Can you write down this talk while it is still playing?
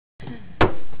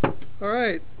All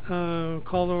right,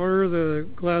 call to order the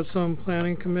Gladstone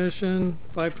Planning Commission,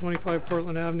 525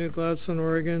 Portland Avenue, Gladstone,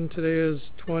 Oregon. Today is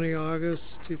 20 August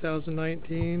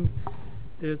 2019.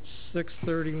 It's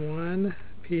 6:31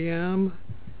 p.m.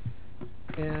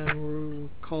 and we'll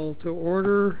call to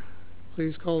order.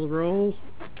 Please call the roll.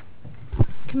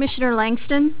 Commissioner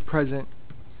Langston? Present.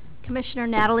 Commissioner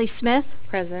Natalie Smith?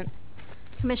 Present.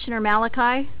 Commissioner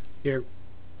Malachi? Here.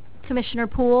 Commissioner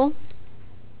Poole?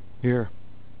 Here.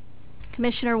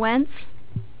 Commissioner Wentz?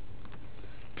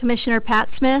 Commissioner Pat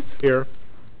Smith? Here.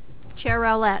 Chair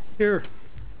Rowlett? Here.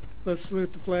 Let's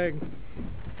salute the flag.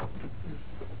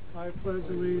 I pledge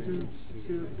allegiance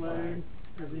to the flag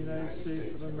of the United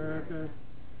States of America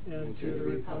and to the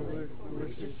republic for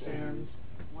which it stands,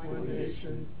 one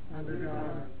nation, under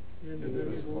God,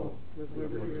 indivisible, with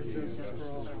liberty and justice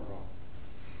for all.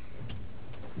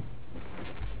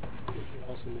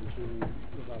 Also mentioned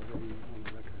about voting on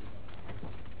the record.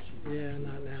 Yeah,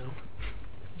 not now.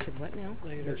 Should what now?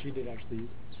 Later. No, she did actually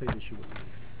say that she would.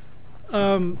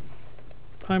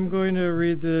 I'm going to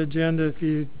read the agenda if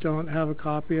you don't have a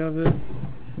copy of it.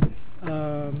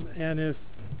 And if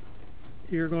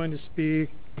you're going to speak,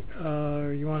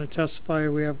 or you want to testify,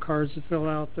 we have cards to fill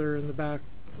out there in the back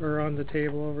or on the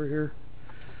table over here.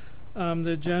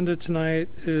 The agenda tonight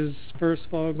is first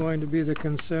of all going to be the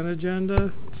consent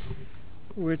agenda,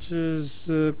 which is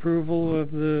the approval of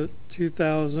the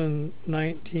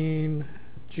 2019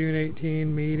 June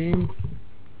 18 meeting.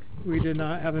 We did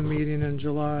not have a meeting in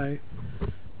July.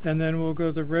 And then we'll go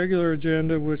to the regular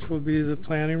agenda, which will be the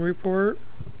planning report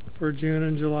for June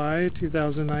and July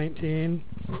 2019.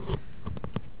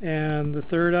 And the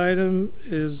third item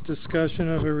is discussion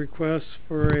of a request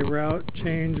for a route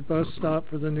change bus stop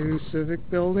for the new Civic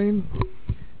building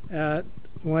at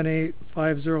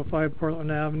 18505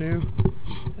 Portland Avenue.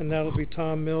 And that'll be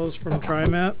Tom Mills from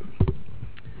TriMet.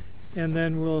 And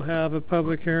then we'll have a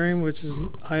public hearing, which is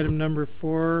item number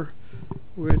 4,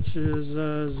 which is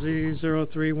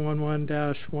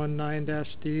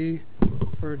Z0311-19-D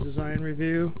for design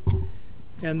review.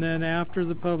 And then after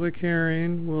the public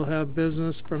hearing, we'll have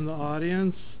business from the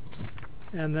audience,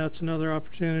 and that's another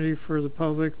opportunity for the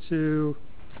public to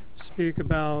speak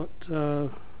about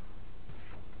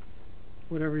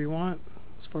whatever you want,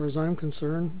 as far as I'm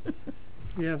concerned.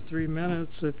 You have 3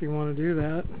 minutes if you want to do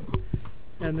that.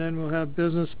 And then we'll have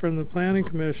business from the Planning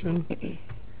Commission.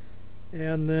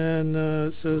 And then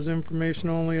it says information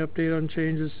only, update on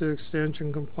changes to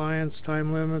extension compliance,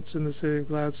 time limits in the City of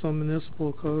Gladstone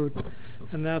Municipal Code.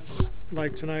 And that's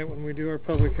like tonight when we do our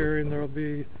public hearing, there will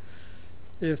be,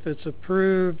 if it's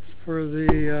approved for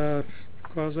the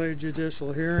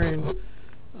quasi-judicial hearing,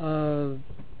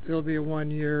 there'll be a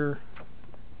 1-year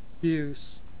use.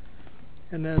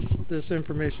 And that's this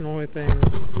information only thing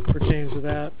pertains to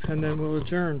that, and then we'll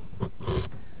adjourn.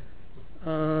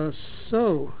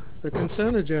 So, the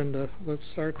consent agenda, let's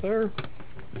start there.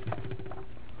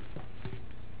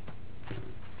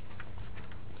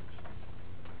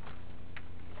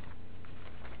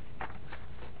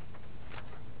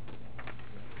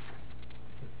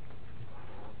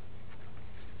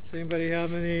 Does anybody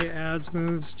have any adds,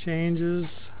 moves, changes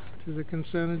to the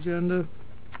consent agenda?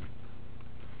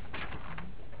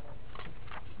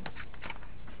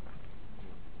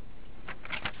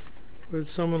 Would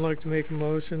someone like to make a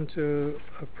motion to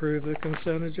approve the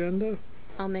consent agenda?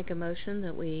 I'll make a motion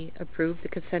that we approve the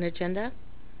consent agenda.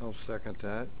 I'll second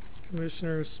that.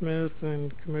 Commissioner Smith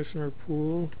and Commissioner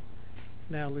Poole,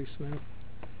 Natalie Smith.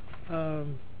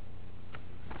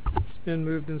 It's been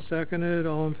moved and seconded.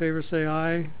 All in favor say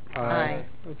aye. Aye.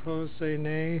 Opposed say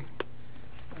nay.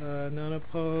 None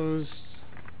opposed.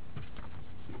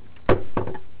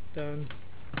 Done.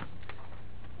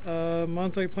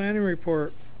 Monthly planning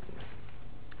report.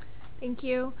 Thank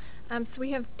you. So we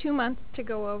have 2 months to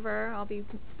go over. I'll be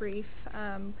brief.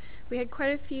 We had quite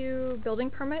a few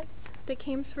building permits that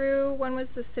came through. One was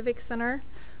the Civic Center,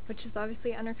 which is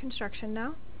obviously under construction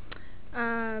now.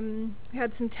 We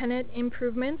had some tenant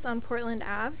improvements on Portland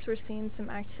Ave. We're seeing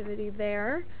some activity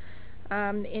there.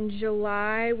 In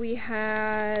July, we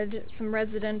had some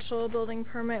residential building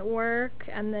permit work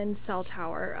and then cell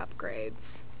tower upgrades.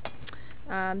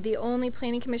 The only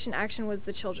Planning Commission action was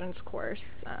the children's course,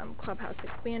 clubhouse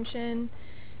expansion,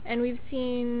 and we've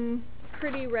seen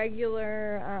pretty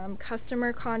regular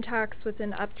customer contacts with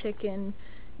an uptick in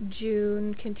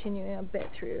June, continuing a bit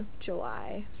through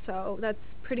July. So that's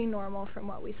pretty normal from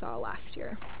what we saw last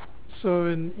year. So,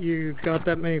 and you got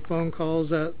that many phone calls,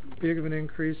 that big of an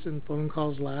increase in phone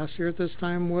calls last year at this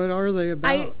time? What are they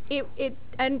about?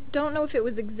 I don't know if it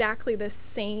was exactly the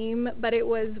same, but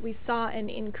we saw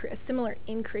a similar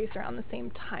increase around the same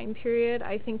time period.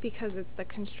 I think because it's the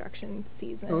construction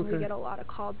season, Okay. we get a lot of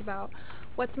calls about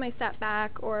what's my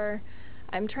setback, or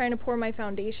I'm trying to pour my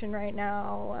foundation right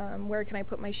now, where can I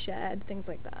put my shed, things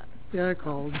like that. Yeah, I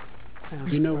called.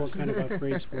 Do you know what kind of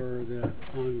upgrades were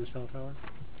on the cell tower?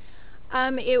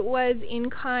 It was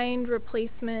in-kind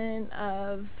replacement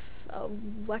of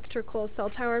electrical cell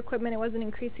tower equipment. It wasn't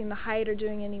increasing the height or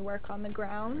doing any work on the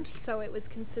ground, so it was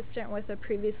consistent with a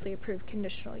previously approved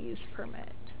conditional use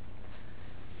permit.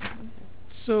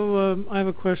 So, I have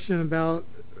a question about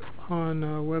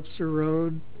on Webster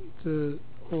Road, the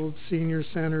old senior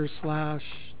center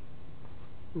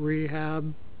 /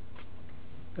 rehab,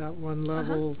 that one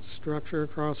level structure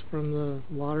across from the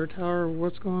water tower.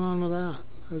 What's going on with that?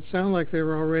 It sounded like they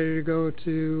were all ready to go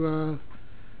to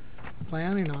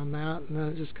planning on that, and then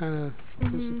it just kind of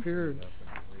disappeared.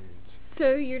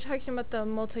 So you're talking about the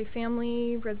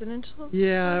multifamily residential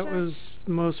Yeah, project? it was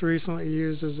most recently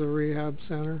used as a rehab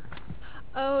center.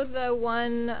 Oh, the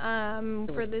one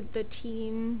for the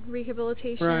teen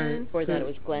rehabilitation? Right. Before that, it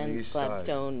was East side.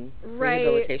 Gladstone Right,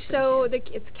 rehabilitation. so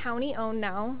it's county owned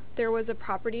now. There was a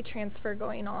property transfer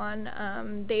going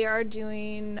on. They are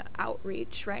doing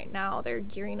outreach right now. They're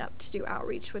gearing up to do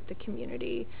outreach with the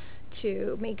community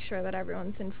to make sure that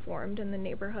everyone's informed in the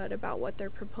neighborhood about what their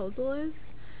proposal is.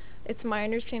 It's my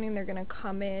understanding they're going to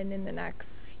come in the next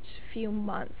few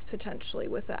months potentially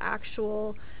with the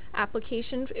actual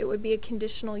application. It would be a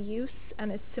conditional use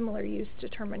and a similar use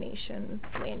determination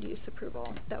land use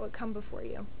approval that would come before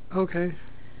you. Okay,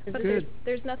 But good.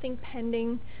 there's nothing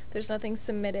pending, there's nothing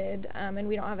submitted, and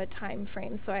we don't have a time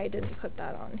frame, so I didn't put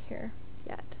that on here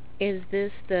yet. Is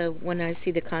this when I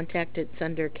see the contact, it's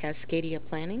under Cascadia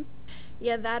Planning?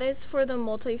 Yeah, that is for the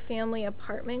multifamily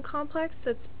apartment complex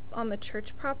that's on the church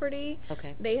property.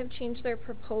 Okay. They have changed their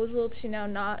proposal to now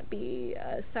not be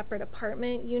a separate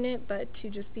apartment unit, but to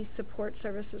just be support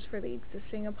services for the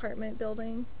existing apartment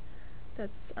building that's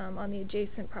on the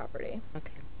adjacent property.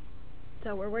 Okay.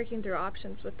 So we're working through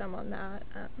options with them on that.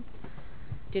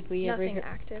 Did we Nothing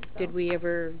active, though. Did we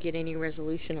ever get any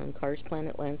resolution on Cars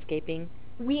Planet Landscaping?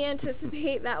 We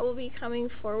anticipate that will be coming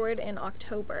forward in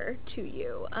October to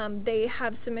you. They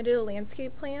have submitted a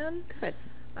landscape plan. Good.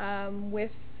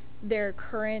 With their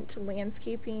current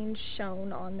landscaping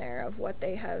shown on there of what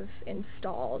they have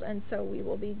installed, and so we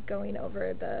will be going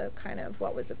over the kind of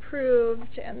what was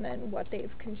approved and then what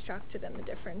they've constructed and the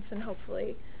difference, and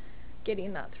hopefully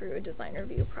getting that through a design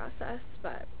review process.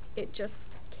 But it just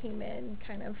came in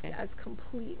kind of as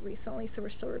complete recently, so we're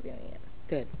still reviewing it.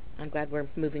 Good. I'm glad we're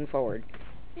moving forward.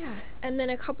 Yeah, and then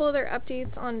a couple other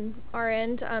updates on our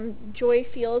end. Joy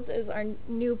Fields is our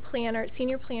new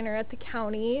senior planner at the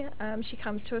county. She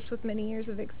comes to us with many years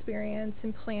of experience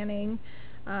in planning.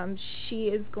 She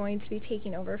is going to be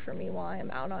taking over for me while I'm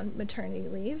out on maternity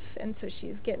leave, and so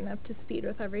she's getting up to speed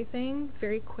with everything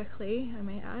very quickly, I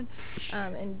may add.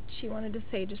 And she wanted to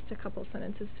say just a couple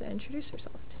sentences to introduce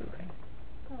herself to you.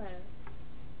 Hello.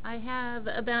 I have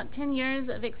about 10 years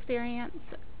of experience.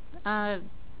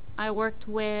 I worked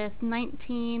with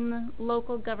 19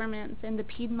 local governments in the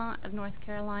Piedmont of North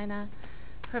Carolina,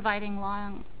 providing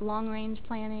long-range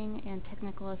planning and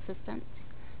technical assistance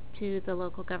to the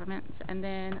local governments. And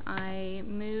then I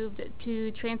moved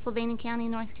to Transylvania County,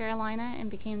 North Carolina,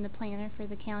 and became the planner for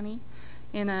the county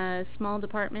in a small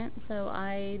department. So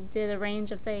I did a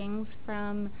range of things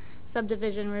from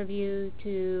subdivision review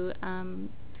to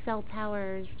cell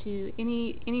towers to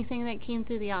anything that came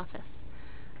through the office.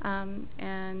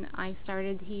 And I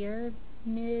started here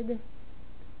mid-July,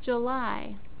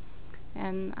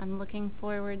 and I'm looking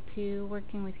forward to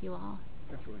working with you all.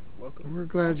 Definitely. Welcome. We're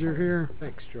glad you're here.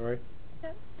 Thanks, Joy.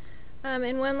 Yep.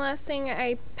 And one last thing,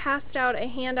 I passed out a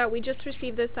handout we just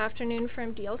received this afternoon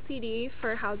from DLCD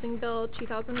for Housing Bill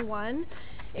 2001.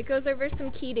 It goes over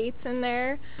some key dates in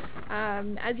there.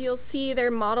 As you'll see, their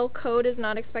model code is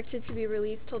not expected to be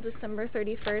released till December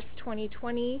 31st,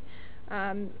 2020.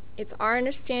 It's our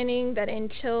understanding that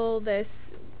until this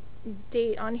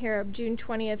date on here of June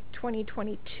 20th,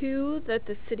 2022, that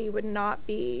the city would not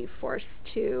be forced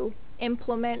to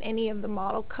implement any of the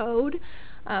model code.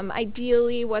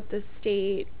 Ideally, what the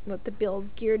bill's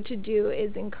geared to do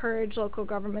is encourage local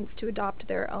governments to adopt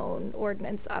their own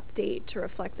ordinance update to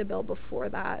reflect the bill before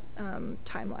that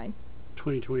timeline.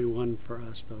 2021 for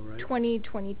us, though, right?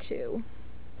 2022.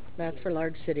 That's for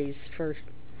large cities first.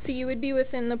 So you would be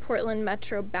within the Portland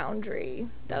metro boundary,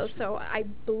 though, so I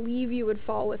believe you would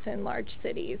fall within large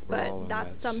cities, We're but all in that's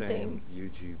that something,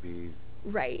 same UGB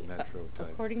right. metro type.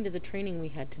 According to the training we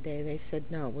had today, they said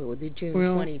no, it would be June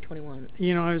Well, 2021.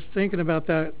 You know, I was thinking about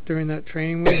that during that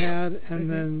training we had, and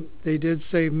then they did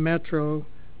say metro,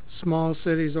 small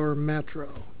cities or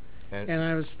metro. And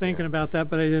I was thinking about that,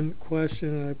 but I didn't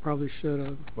question it. I probably should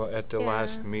have. Well, at the Yeah.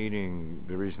 last meeting,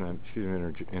 the reason I'm, excuse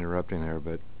me interrupting there,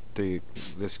 but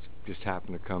this just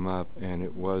happened to come up, and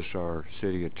it was our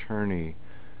city attorney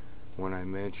when I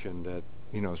mentioned that,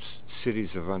 you know,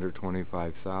 cities of under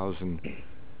 25,000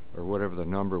 or whatever the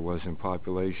number was in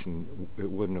population, it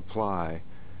wouldn't apply.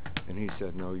 And he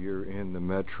said, no, you're in the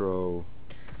metro.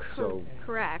 So,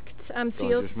 Correct. So so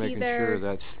you'll I'm just see making there, sure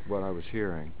that's what I was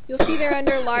hearing. you'll see there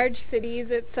under large cities,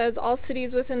 it says all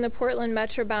cities within the Portland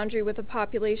metro boundary with a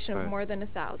population of Right. more than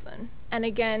 1,000. And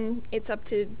again, it's up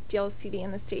to DLCD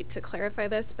and the state to clarify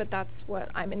this, but that's what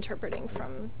I'm interpreting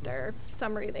from their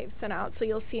summary they've sent out. So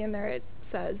you'll see in there it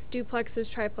says duplexes,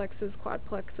 triplexes,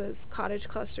 quadplexes, cottage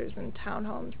clusters, and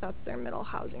townhomes. That's their middle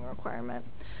housing requirement.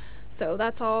 So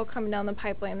that's all coming down the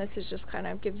pipeline. This is just kind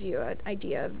of gives you an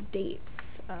idea of dates.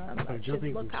 So To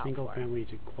jumping look from out single for. family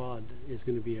to quad is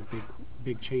going to be a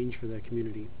big change for the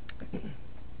community.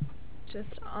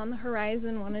 Just on the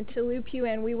horizon, wanted to loop you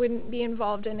in. We wouldn't be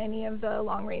involved in any of the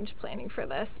long-range planning for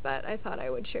this, but I thought I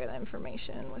would share the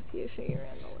information with you so you're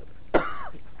in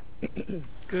the loop.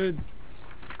 Good.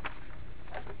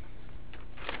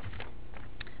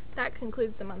 That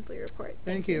concludes the monthly report.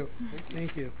 Thank you.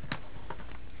 Thank you.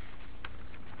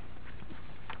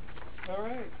 All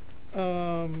right.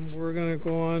 We're going to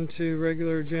go on to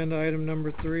regular agenda item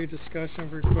number 3, discussion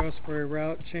of request for a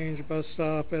route change bus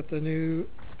stop at the new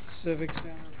Civic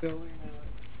Center building at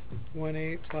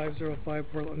 18505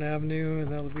 Portland Avenue,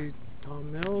 and that'll be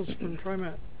Tom Mills from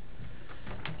TriMet.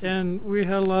 And we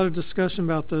had a lot of discussion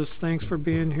about this. Thanks for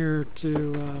being here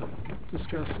to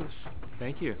discuss this.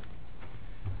 Thank you.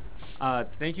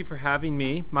 Thank you for having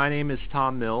me. My name is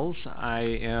Tom Mills. I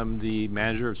am the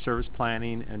Manager of Service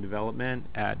Planning and Development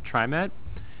at TriMet,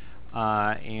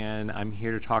 and I'm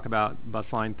here to talk about Bus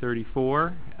Line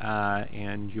 34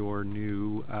 and your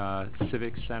new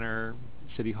Civic Center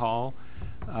City Hall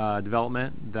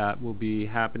development that will be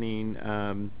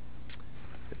happening.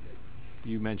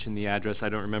 You mentioned the address. I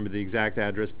don't remember the exact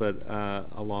address, but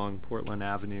along Portland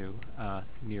Avenue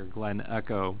near Glen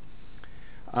Echo.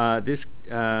 I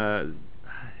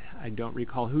don't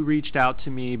recall who reached out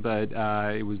to me, but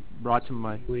it was brought to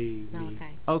my...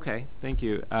 Okay. Okay, thank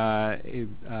you. It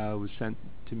was sent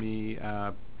to me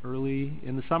early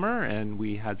in the summer, and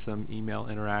we had some email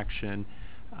interaction,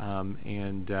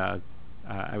 and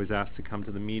I was asked to come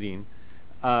to the meeting.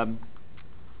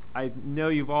 I know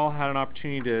you've all had an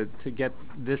opportunity to get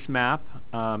this map,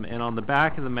 and on the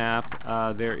back of the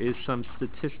map there is some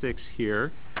statistics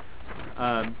here.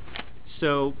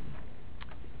 So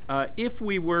if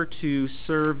we were to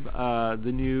serve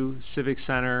the new Civic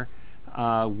Center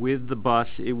with the bus,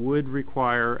 it would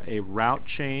require a route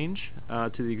change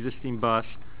to the existing bus,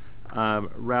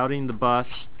 routing the bus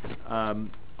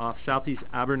off Southeast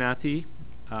Abernathy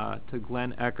to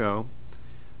Glen Echo.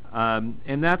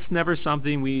 And that's never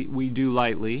something we do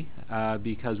lightly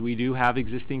because we do have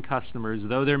existing customers.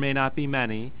 Though there may not be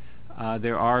many,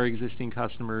 there are existing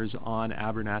customers on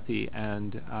Abernathy,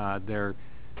 and they're,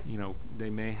 you know, they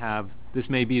may have, this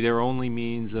may be their only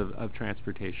means of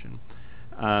transportation.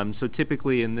 So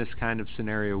typically in this kind of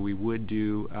scenario we would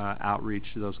do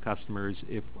outreach to those customers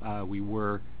if we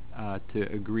were to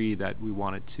agree that we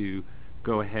wanted to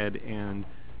go ahead and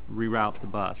reroute the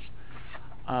bus.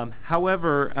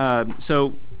 However,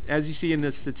 so as you see in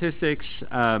the statistics,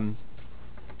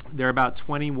 there are about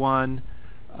 21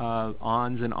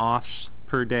 ons and offs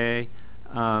per day,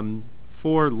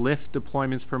 4 lift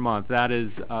deployments per month. That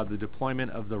is the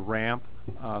deployment of the ramp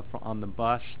on the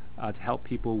bus to help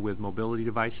people with mobility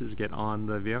devices get on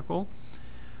the vehicle.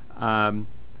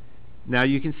 Now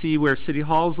you can see where City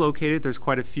Hall is located. There's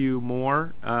quite a few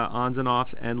more ons and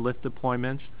offs and lift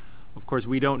deployments. Of course,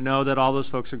 we don't know that all those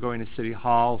folks are going to City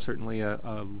Hall. Certainly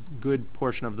a good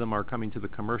portion of them are coming to the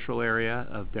commercial area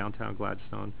of downtown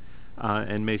Gladstone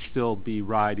and may still be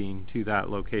riding to that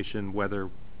location whether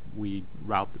we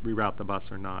reroute the bus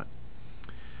or not.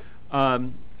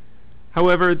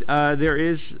 However,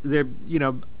 you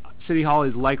know, City Hall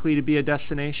is likely to be a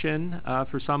destination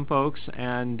for some folks,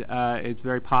 and it's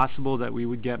very possible that we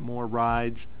would get more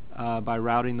rides by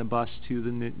routing the bus to the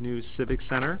new Civic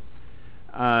Center.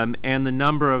 And the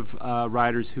number of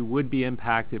riders who would be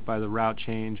impacted by the route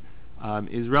change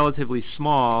is relatively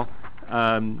small.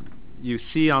 You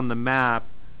see on the map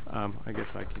I guess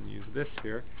I can use this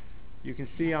here. You can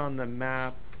see on the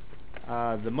map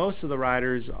the most of the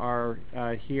riders are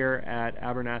here at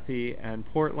Abernathy and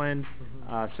Portland.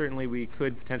 Certainly we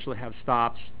could potentially have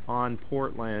stops on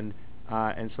Portland,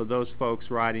 and so those folks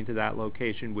riding to that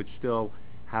location would still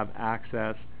have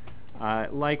access.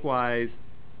 Likewise,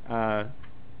 I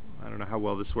don't know how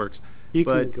well this works. You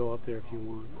but can go up there if you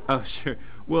want. Oh, sure.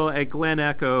 Well, at Glen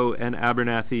Echo and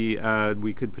Abernathy,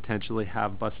 we could potentially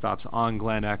have bus stops on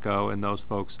Glen Echo, and those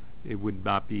folks, it would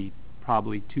not be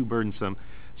probably too burdensome.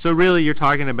 So really, you're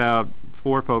talking about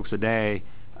 4 folks a day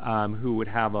who would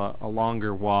have a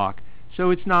longer walk. So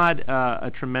it's not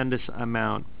a tremendous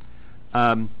amount.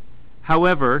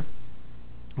 However,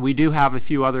 we do have a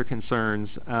few other concerns.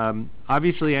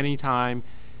 Obviously, anytime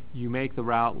you make the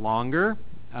route longer,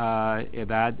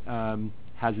 that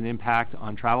has an impact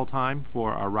on travel time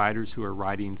for our riders who are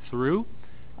riding through.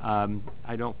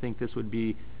 I don't think this would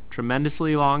be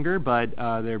tremendously longer, but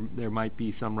there might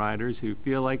be some riders who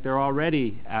feel like they're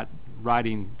already at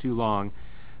riding too long.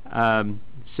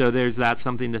 So there's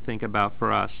something to think about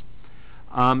for us.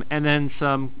 And then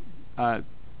some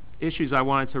issues I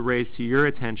wanted to raise to your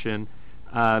attention.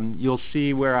 You'll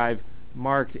see where I've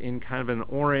marked in kind of an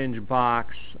orange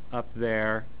box up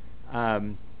there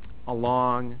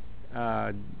along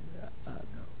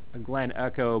Glen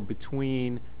Echo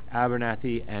between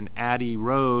Abernathy and Addy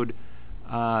Road.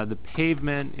 The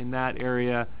pavement in that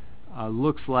area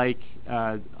looks like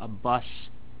a bus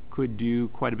could do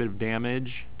quite a bit of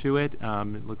damage to it.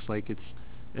 It looks like it's,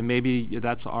 and maybe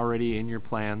that's already in your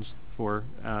plans for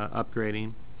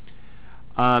upgrading.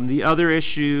 The other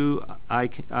issue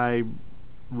I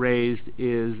raised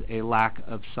is a lack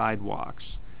of sidewalks.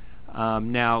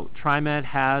 Now, TriMet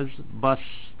has bus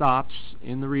stops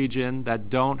in the region that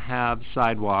don't have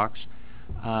sidewalks.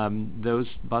 Those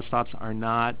bus stops are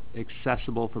not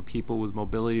accessible for people with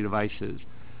mobility devices.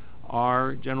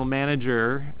 Our general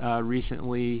manager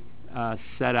recently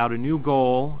set out a new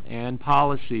goal and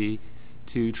policy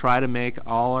to try to make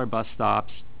all our bus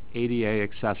stops ADA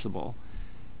accessible.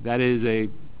 That is a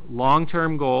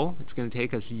long-term goal. It's going to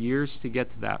take us years to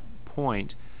get to that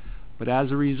point. But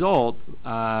as a result,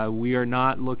 we are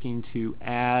not looking to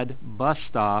add bus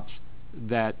stops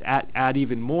that add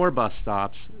even more bus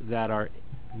stops that are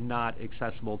not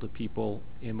accessible to people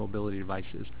in mobility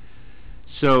devices.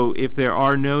 So if there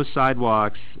are no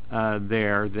sidewalks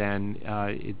there, then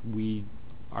we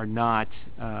are not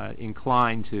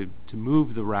inclined to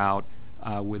move the route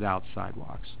without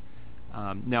sidewalks.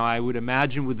 Now, I would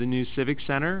imagine with the new Civic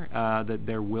Center that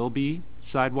there will be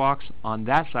sidewalks on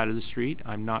that side of the street.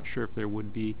 I'm not sure if there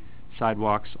would be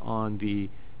sidewalks on the,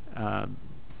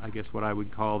 I guess what I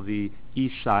would call the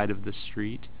east side of the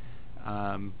street.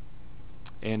 And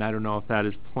I don't know if that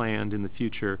is planned in the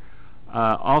future.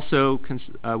 Also,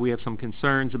 we have some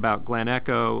concerns about Glen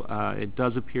Echo. It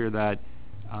does appear that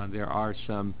there are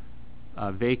some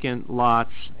vacant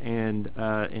lots and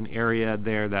an area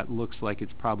there that looks like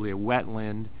it's probably a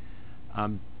wetland.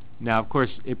 Now, of course,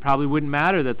 it probably wouldn't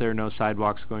matter that there are no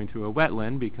sidewalks going through a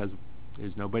wetland because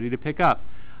there's nobody to pick up.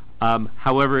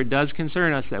 However, it does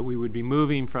concern us that we would be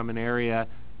moving from an area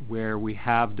where we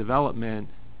have development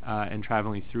and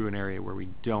traveling through an area where we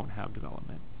don't have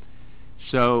development.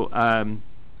 So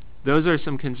those are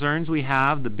some concerns we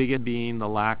have, the biggest being the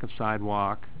lack of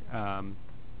sidewalk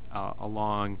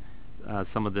along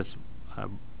some of this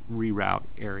reroute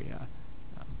area.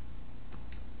 How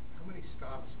many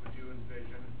stops would you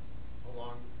envision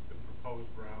along the proposed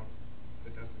route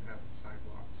that doesn't have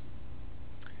sidewalks?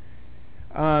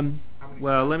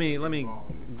 Well, let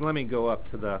me go up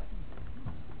to the.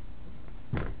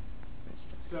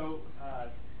 So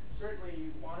certainly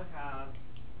you want to have.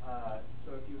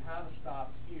 So if you have a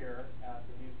stop here at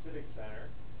the new Civic Center,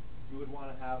 you would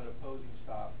want to have an opposing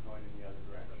stop going in the other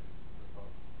direction.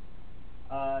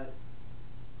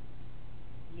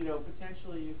 You know,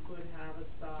 potentially you could have a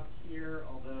stop here,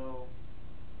 although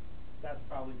that's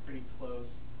probably pretty close.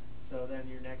 So then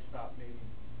your next stop maybe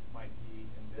might be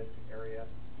in this area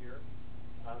here.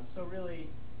 So really,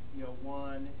 you know,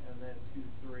 1 and then 2,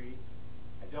 3.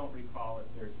 I don't recall if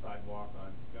there's no sidewalk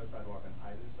on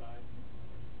either side.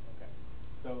 Okay.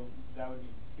 So that would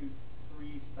be 2,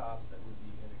 3 stops that would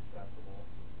be inaccessible.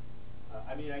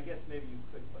 I mean, I guess maybe you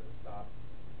could put a stop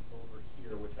over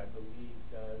here, which I believe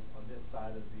does on this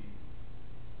side of the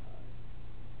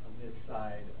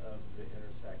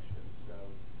intersection. So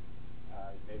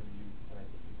maybe you I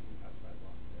think you do have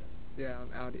sidewalks there. Yeah,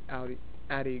 on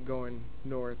Addy going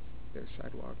north, there's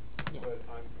sidewalk. Yeah. But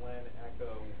on Glen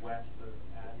Echo west of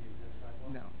Addy, is there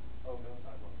sidewalk? No. Oh, no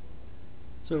sidewalk.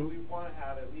 So we want to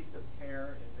have at least a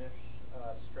pair in this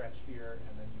stretch here,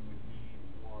 and then you would need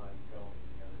one going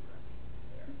the other direction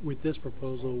there. With this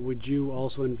proposal, would you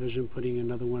also envision putting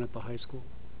another one at the high school?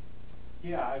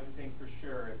 Yeah, I would think for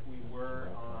sure if we were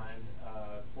on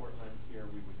Portland here,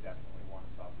 we would definitely want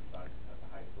to stop beside at the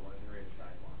high school, and there is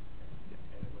sidewalk,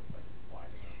 and it looks like it's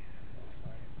wide enough.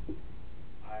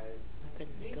 I think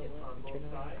it's on both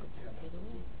sides.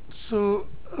 So,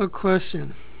 a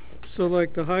question. So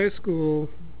like the high school,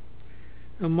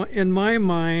 in my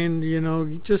mind, you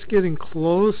know, just getting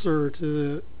closer to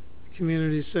the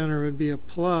community center would be a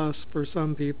plus for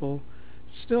some people.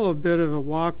 Still a bit of a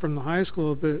walk from the high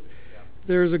school, but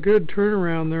there's a good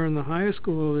turnaround there in the high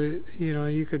school that, you know,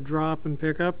 you could drop and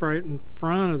pick up right in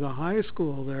front of the high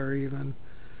school there even.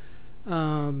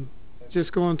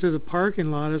 Just going through the parking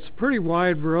lot. It's a pretty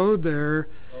wide road there.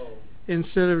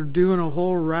 Instead of doing a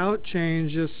whole route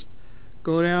change, just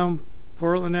go down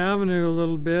Portland Avenue a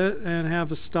little bit and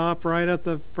have a stop right at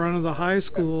the front of the high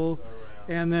school,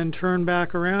 and then turn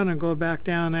back around and go back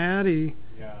down Addy,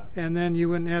 and then you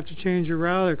wouldn't have to change your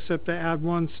route except to add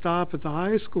one stop at the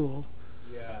high school.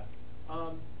 Yeah.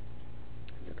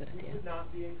 We would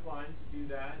not be inclined to do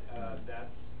that.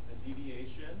 That's a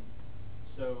deviation.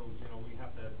 So, you know, we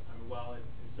have to, I mean, while it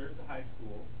serves the high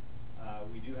school,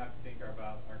 we do have to think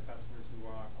about our customers who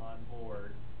are on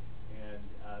board, and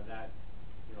that,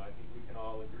 you know, I think we can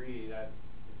all agree that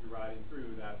if you're riding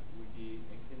through, that would be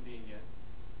inconvenient.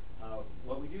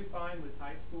 What we do find with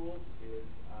high schools is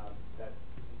that,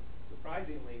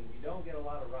 surprisingly, we don't get a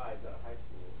lot of rides out of high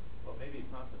schools. Well, maybe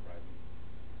it's not surprising,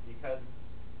 because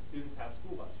students have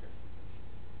school bus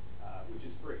transportation, which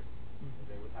is free.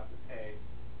 They would have to pay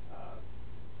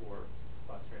for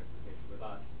bus transportation with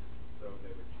us, so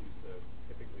they would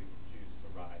typically choose to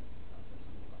ride the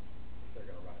school bus if they're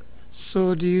going to ride it.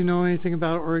 So do you know anything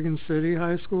about Oregon City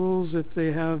high schools, if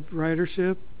they have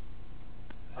ridership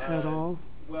at all?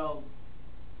 Well,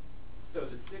 so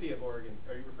the city of Oregon,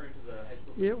 are you referring to the high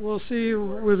school? Yeah, well, see,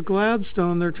 with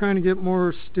Gladstone, they're trying to get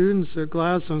more students at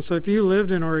Gladstone. So if you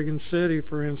lived in Oregon City,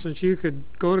 for instance, you could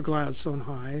go to Gladstone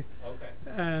High. Okay.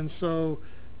 And so,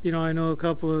 you know, I know a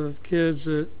couple of kids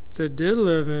that did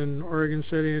live in Oregon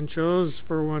City and chose,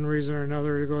 for one reason or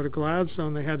another, to go to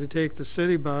Gladstone. They had to take the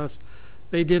city bus.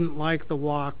 They didn't like the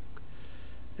walk.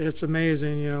 It's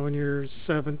amazing, you know, when you're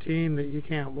 17 that you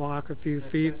can't walk a few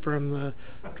feet from the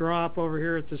drop over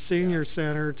here at the senior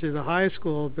center to the high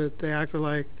school, but they acted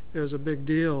like it was a big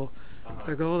deal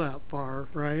to go that far,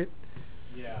 right?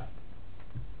 Yeah.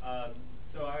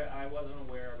 So I wasn't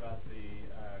aware about the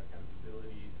kind of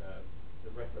ability,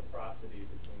 the reciprocity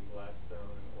between Gladstone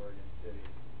and Oregon City.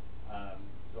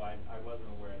 So I wasn't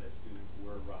aware that students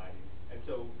were riding. And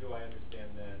so do I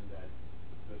understand then that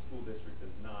the school district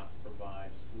does not provide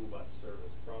school bus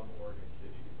service from Oregon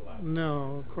City to Gladstone?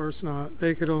 No, of course not.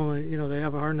 They could only, you know, they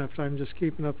have a hard enough time just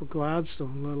keeping up with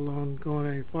Gladstone, let alone going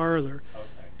any farther. Okay.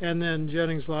 And then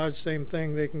Jennings Lodge, same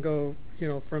thing. They can go, you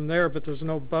know, from there, but there's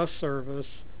no bus service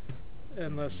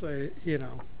unless they, you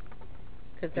know.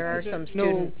 Because there are some no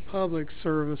students. public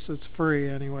service that's free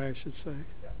anyway, I should say.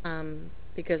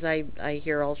 Because I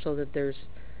hear also that there's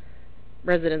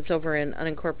residents over in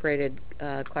unincorporated,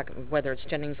 whether it's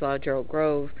Jennings Lodge or Oak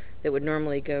Grove, that would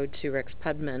normally go to Rex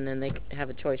Pudman, and they have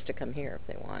a choice to come here if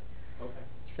they want. Okay.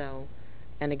 So,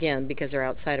 and again, because they're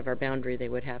outside of our boundary, they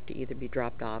would have to either be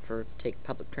dropped off or take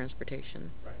public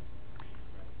transportation. Right.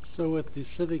 So at the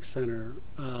Civic Center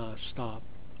stop,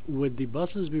 would the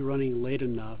buses be running late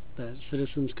enough that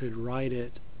citizens could ride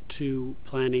it to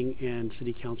planning and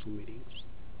city council meetings?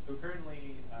 So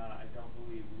currently, I don't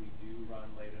believe we do run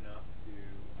late enough to,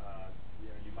 you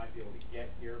know, you might be able to get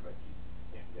here, but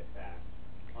you can't get back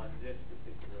on this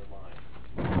particular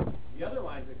line. The other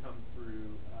lines that come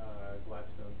through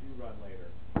Gladstone do run later.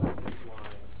 This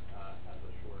line has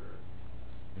a shorter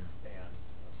span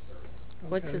of service.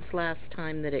 What's its last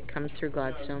time that it comes through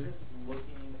Gladstone? Just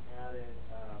looking at it,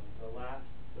 the last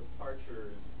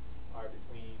departures are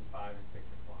between 5 and 6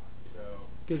 o'clock. So,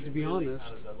 because to be really honest,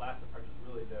 kind of the last departure is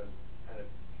really those kind of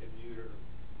commuter,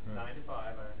 9 to 5, I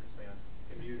understand,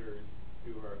 commuters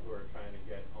who are trying to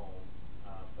get home,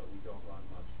 but we don't run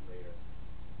much later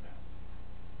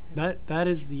than that. that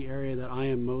is the area that I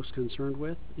am most concerned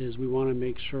with, is we want to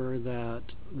make sure that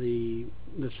the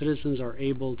citizens are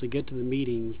able to get to the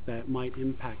meetings that might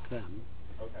impact them.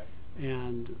 Okay.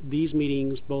 And these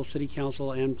meetings, both city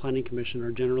council and planning commission,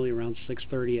 are generally around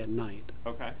 6:30 at night.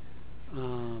 Okay.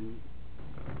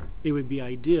 It would be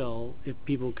ideal if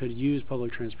people could use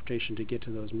public transportation to get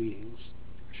to those meetings.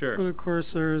 Sure. But of course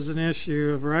there is an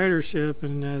issue of ridership,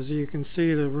 and as you can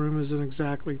see, the room isn't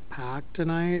exactly packed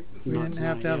tonight. We Not didn't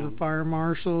have to tonight, have yeah. the fire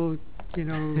marshal you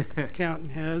know, counting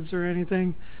heads or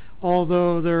anything,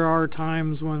 although there are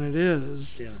times when it is,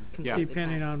 Yeah.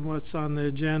 depending on what's on the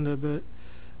agenda. But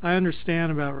I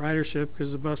understand about ridership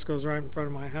because the bus goes right in front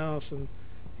of my house, and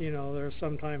you know, there's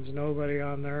sometimes nobody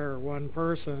on there or one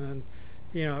person, and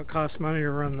you know, it costs money to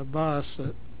run the bus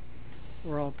that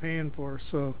we're all paying for.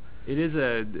 So it is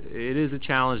a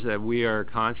challenge that we are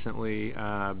constantly you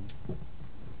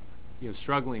know,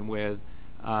 struggling with,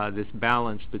 this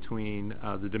balance between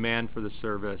the demand for the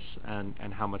service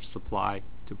and how much supply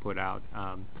to put out.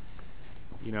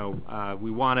 You know,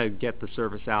 we want to get the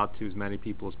service out to as many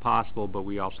people as possible, but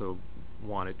we also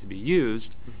want it to be used.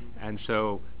 And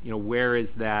so, you know, where is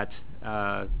that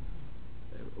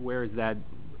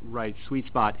right sweet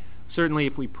spot? Certainly,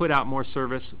 if we put out more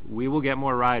service, we will get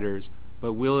more riders,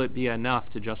 but will it be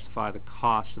enough to justify the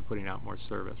cost of putting out more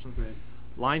service?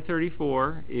 Line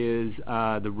 34 is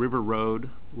the River Road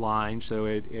line, so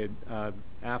it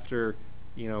after,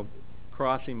 you know,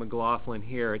 crossing McLaughlin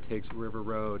here, it takes River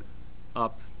Road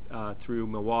up through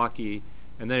Milwaukee,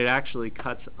 and then it actually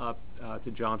cuts up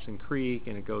to Johnson Creek,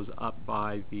 and it goes up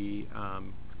by the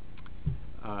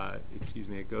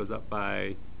it goes up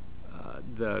by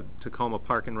the Tacoma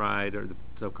Park and Ride, or the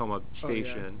Tacoma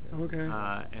Station. Okay.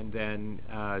 And then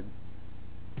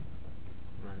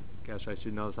gosh, I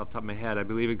should know this off the top of my head. I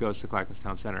believe it goes to Clackamas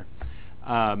Town Center.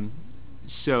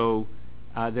 So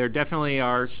there definitely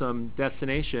are some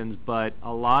destinations, but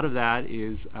a lot of that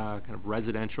is kind of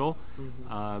residential.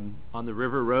 On the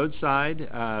River Road side,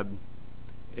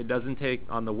 it doesn't take,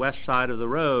 on the west side of the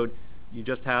road, you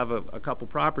just have a couple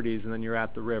properties and then you're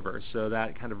at the river. So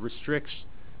that kind of restricts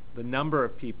the number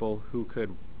of people who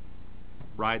could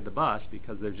ride the bus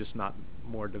because there's just not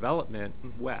more development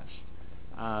west.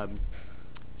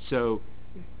 So,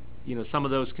 you know, some of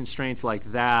those constraints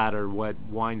like that are what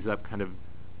winds up kind of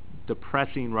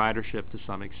depressing ridership to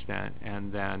some extent,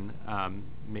 and then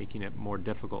making it more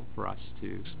difficult for us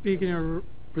to... Speaking of...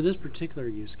 For this particular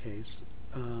use case,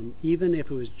 even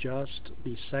if it was just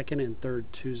the second and third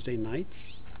Tuesday nights,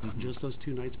 just those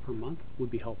 2 nights per month would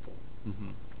be helpful.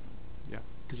 Yeah.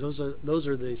 Because those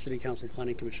are the City Council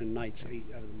Planning Commission nights out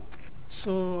of the month.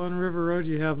 So on River Road,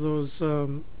 you have those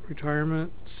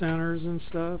retirement centers and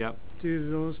stuff. Yep.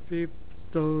 Do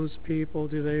those people,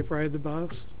 do they ride the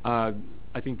bus? I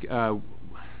think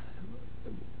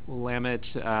Willamette,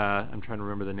 I'm trying to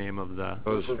remember the name of the...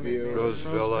 Rose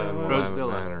Villa and Willamette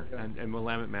Manor. And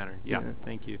Willamette Manor, yeah,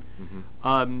 thank you.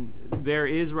 There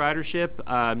is ridership.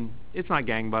 It's not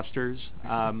gangbusters.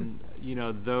 You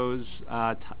know, those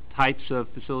types of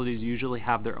facilities usually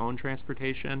have their own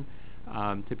transportation,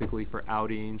 typically for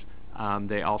outings.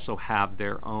 They also have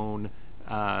their own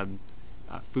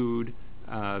food,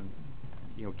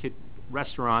 you know,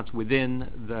 restaurants within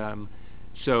them.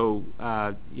 So,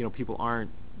 you know, people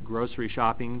aren't grocery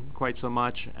shopping quite so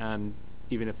much, and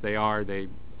even if they are, they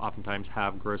oftentimes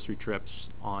have grocery trips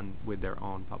on with their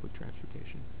own public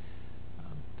transportation.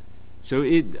 So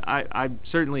I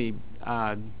certainly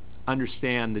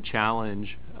understand the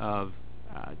challenge of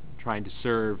trying to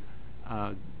serve,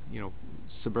 you know,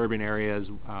 suburban areas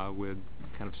with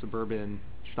kind of suburban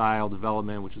style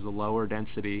development, which is a lower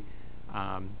density.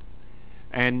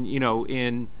 And, you know,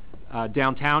 in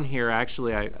downtown here,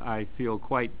 actually, I feel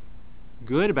quite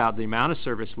good about the amount of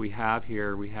service we have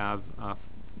here. We have,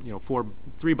 you know,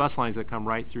 3 bus lines that come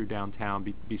right through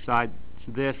downtown. Besides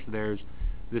this,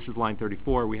 this is line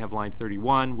 34. We have line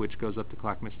 31, which goes up to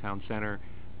Clackamas Town Center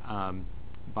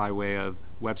by way of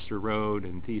Webster Road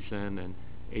and Thiessen and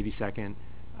 82nd.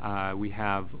 We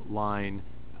have line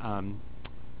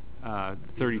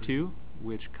 32,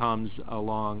 which comes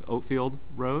along Oatfield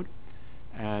Road,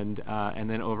 and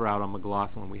then over out on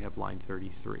McLaughlin we have line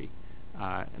 33.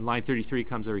 And line 33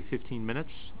 comes every 15 minutes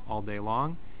all day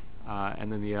long,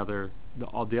 and then the other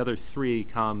 3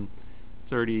 come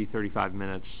 35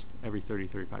 minutes every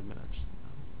 35 minutes.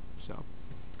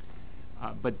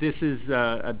 But this is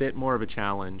a bit more of a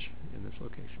challenge in this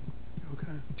location.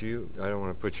 Okay. I don't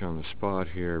want to put you on the spot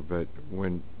here, but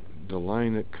when the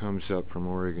line that comes up from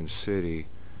Oregon City,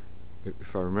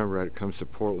 if I remember right, it comes to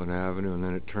Portland Avenue and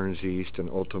then it turns east and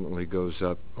ultimately goes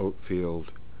up Oatfield.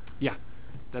 Yeah,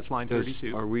 that's line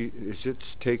 32. Is it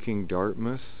taking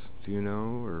Dartmouth, do you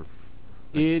know, or?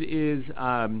 It is,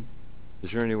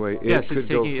 is there any way yes, it could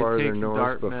go farther north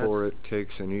Dartmouth before it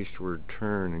takes an eastward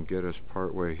turn and get us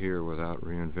partway here without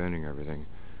reinventing everything?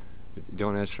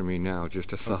 Don't answer me now,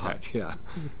 just a thought. Okay. Yeah.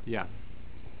 Yeah.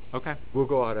 Okay. We'll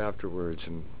go out afterwards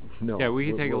and Yeah, we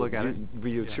can take a look at it.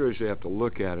 You seriously have to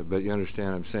look at it, but you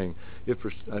understand I'm saying,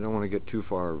 I don't want to get too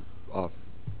far off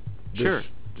this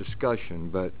discussion,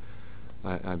 but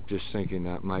I'm just thinking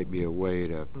that might be a way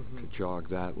to jog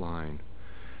that line.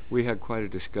 We had quite a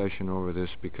discussion over this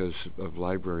because of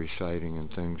library siting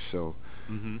and things, so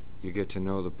you get to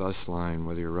know the bus line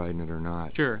whether you're riding it or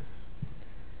not. Sure.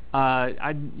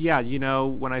 Yeah, you know,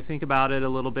 when I think about it a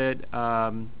little bit,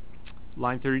 line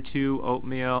 32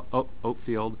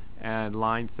 Oatfield and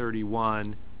line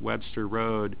 31 Webster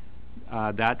Road,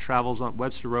 that travels on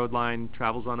Webster Road line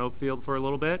travels on Oatfield for a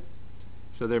little bit.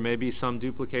 So there may be some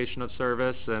duplication of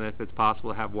service, and if it's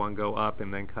possible to have one go up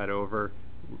and then cut over,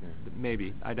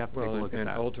 maybe. I'd have to take a look at that. And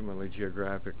ultimately,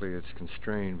 geographically, it's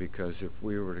constrained because if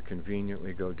we were to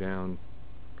conveniently go down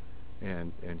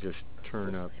and just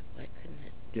turn up,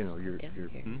 you know,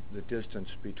 the distance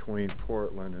between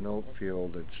Portland and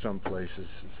Oatfield at some places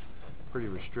is pretty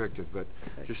restricted, but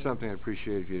just something I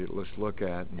appreciate if you just look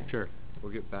at. And sure.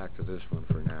 We'll get back to this one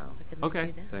for now.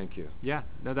 Okay. Thank you. Yeah,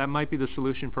 no, that might be the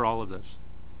solution for all of this.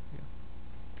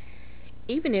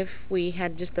 Even if we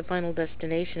had just the final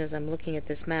destination, as I'm looking at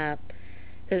this map,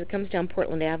 because it comes down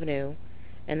Portland Avenue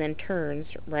and then turns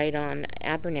right on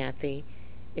Abernathy,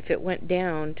 if it went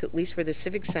down to at least where the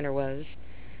Civic Center was,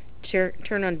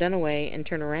 turn on Dunaway and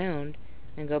turn around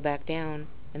and go back down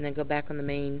and then go back on the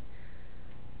main.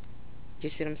 Do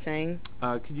you see what I'm saying?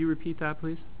 Could you repeat that,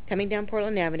 please? Coming down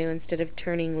Portland Avenue, instead of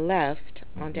turning left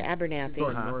onto Abernathy.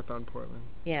 Going north on Portland.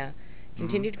 Yeah.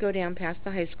 Continue to go down past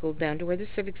the high school, down to where the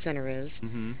Civic Center is.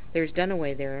 There's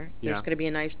Dunaway there. There's going to be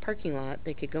a nice parking lot.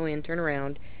 They could go in, turn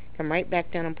around, come right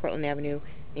back down on Portland Avenue,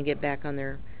 and get back on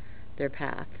their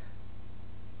path.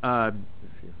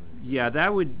 Yeah,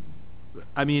 that would...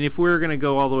 I mean, if we're going to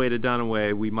go all the way to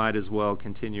Dunaway, we might as well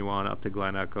continue on up to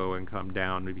Glen Echo and come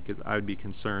down, because I would be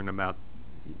concerned about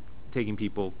taking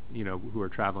people, you know, who are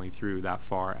traveling through that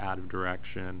far out of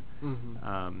direction.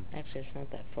 Actually, it's not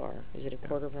that far. Is it a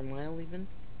quarter of a mile even?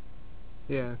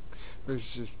 Yeah, there's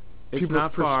just it's people's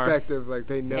not perspective, far. like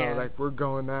they know, Yeah. like we're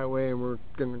going that way and we're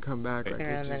gonna come back. Like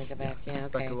And then it's go just back. Yeah,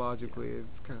 okay. psychologically,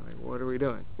 it's kind of like, what are we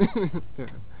doing? Yeah.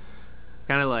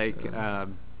 Kind of like,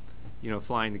 you know,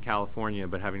 flying to California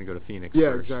but having to go to Phoenix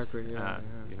Yeah, first. exactly. Yeah,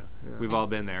 You know, yeah. we've all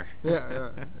been there. Yeah.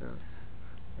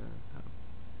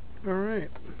 All right.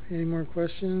 Any more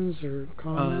questions or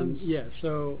comments? Yeah,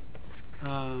 so,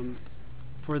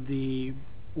 for the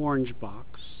orange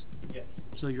box,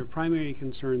 so your primary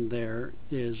concern there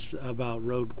is about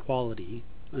road quality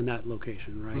in that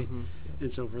location, right?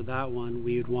 And so for that one,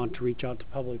 we would want to reach out to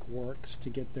Public Works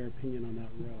to get their opinion on that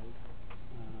road.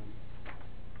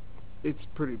 It's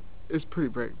pretty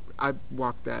bright. I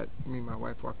walk that. Me and my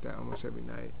wife walk that almost every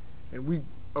night, and we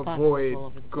avoid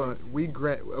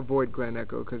avoid Glen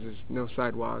Echo because there's no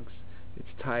sidewalks. It's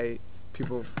tight.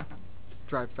 People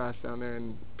drive fast down there,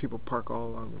 and people park all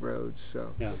along the roads.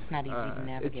 So Yeah. It's not easy to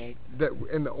navigate.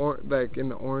 In the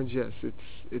orange, yes,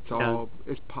 it's all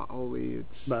it's potholy. It's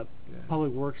But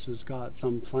Public Works has got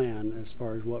some plan as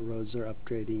far as what roads they're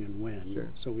upgrading and when. Sure.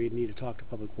 So we need to talk to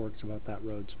Public Works about that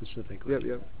road specifically.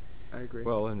 Yep. I agree.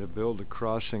 Well, and to build a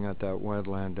crossing at that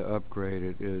wetland to upgrade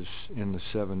it is in the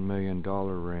 $7 million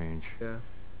range. Yeah.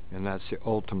 And that's the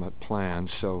ultimate plan,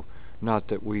 so not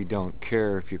that we don't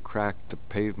care if you crack the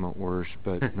pavement worse,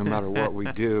 but no matter what we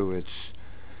do,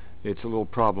 it's a little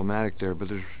problematic there, but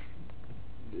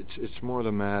it's more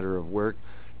the matter of where,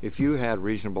 if you had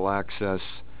reasonable access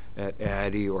at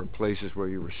Addy or places where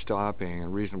you were stopping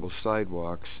and reasonable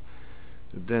sidewalks,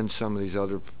 then some of these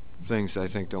other things I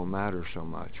think don't matter so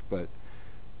much, but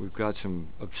we've got some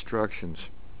obstructions.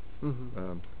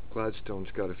 Gladstone's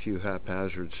got a few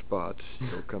haphazard spots,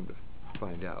 you'll come to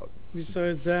find out.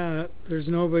 Besides that, there's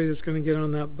nobody that's going to get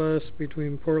on that bus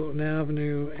between Portland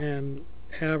Avenue and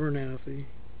Abernathy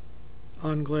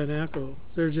on Glen Echo.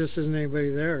 There just isn't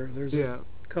anybody there. There's a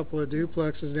couple of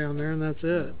duplexes down there, and that's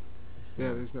it.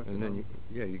 Yeah, there's nothing. And then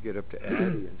you get up to Addy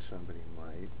and somebody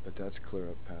might, but that's clear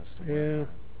up past the wetland.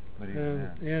 But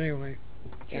even then, anyway.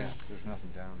 Yeah. there's nothing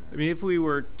down there. I mean, if we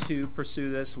were to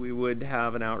pursue this, we would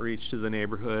have an outreach to the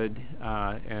neighborhood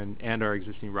and our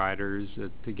existing riders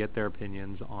to get their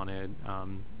opinions on it.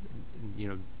 You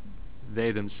know,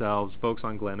 they themselves, folks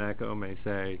on Glen Echo may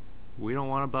say, we don't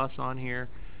want a bus on here.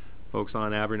 Folks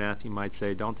on Abernathy might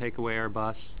say, don't take away our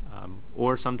bus.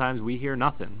 Or sometimes we hear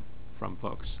nothing from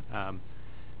folks.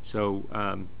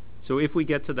 So if we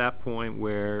get to that point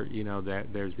where, you know,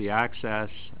 there's the access,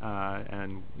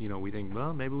 and, you know, we think,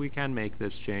 well, maybe we can make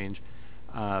this change,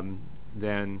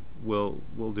 then we'll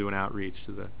do an outreach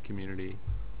to the community.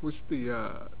 What's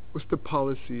the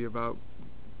policy about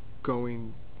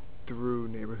going through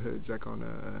neighborhoods, like on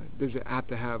a, does it have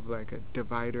to have like a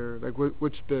divider? Like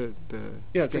what's the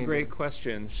Yeah, it's a great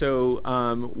question.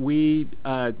 So we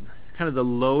kind of the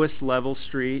lowest level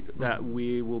street that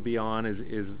we will be on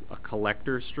is a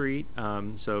collector street.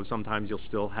 So sometimes you'll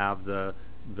still have the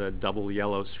double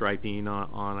yellow striping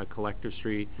on a collector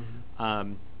street.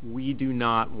 We do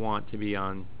not want to be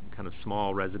on kind of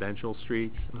small residential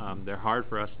streets. They're hard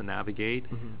for us to navigate,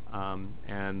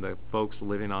 and the folks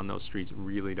living on those streets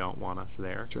really don't want us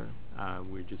there. Sure.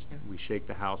 We shake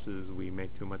the houses, we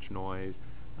make too much noise.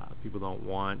 People don't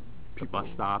want the bus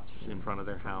stops in front of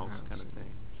their house, kind of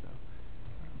thing.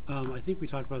 So. I think we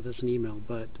talked about this in email,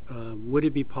 but would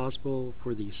it be possible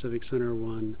for the Civic Center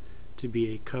one to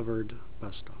be a covered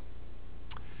bus stop?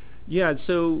 Yeah,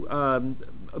 so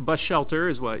a bus shelter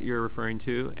is what you're referring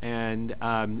to, and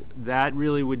that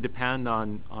really would depend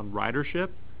on ridership.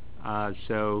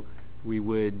 So we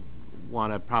would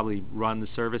want to probably run the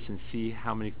service and see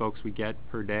how many folks we get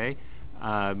per day.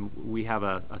 We have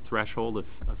a threshold of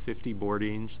 50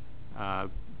 boardings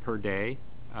per day,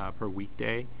 per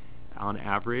weekday, on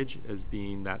average, as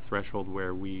being that threshold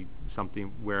where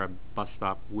where a bus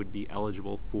stop would be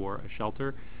eligible for a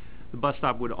shelter. The bus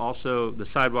stop would also, the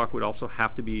sidewalk would also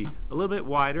have to be a little bit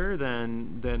wider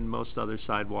than most other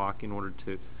sidewalk in order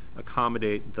to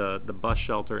accommodate the bus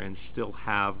shelter and still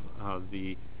have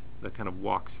the kind of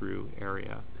walk-through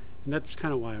area. And that's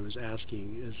kind of why I was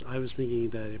asking, is I was thinking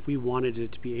that if we wanted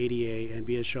it to be ADA and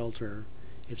be a shelter,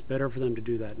 it's better for them to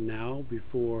do that now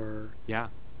before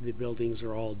the buildings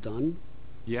are all done.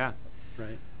 Yeah.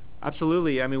 Right.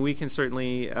 Absolutely. I mean, we can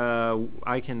certainly,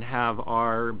 I can have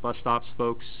our bus stops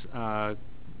folks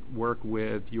work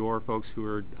with your folks who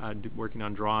are working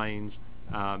on drawings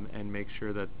and make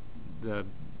sure that the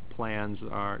plans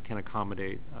can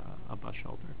accommodate a bus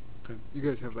shelter. Okay. You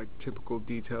guys have like typical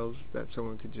details that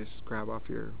someone could just grab off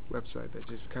your website that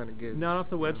just kind of gives... Not off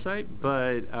the website,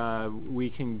 but we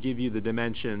can give you the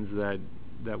dimensions that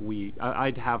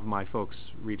I'd have my folks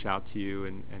reach out to you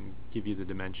and give you the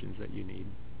dimensions that you need.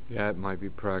 Yeah, it might be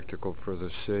practical for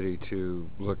the city to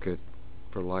look at,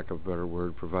 for lack of a better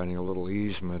word, providing a little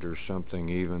easement or something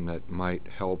even that might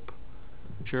help.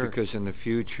 Sure. Because in the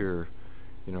future,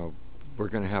 you know, we're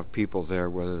going to have people there,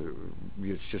 whether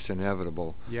it's just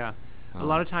inevitable. Yeah. A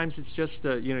lot of times it's just,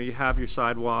 you know, you have your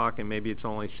sidewalk and maybe it's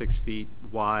only 6 feet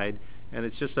wide, and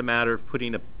it's just a matter of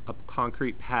putting a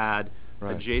concrete pad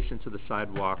adjacent to the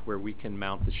sidewalk where we can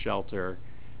mount the shelter,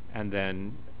 and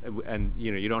then,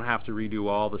 you know, you don't have to redo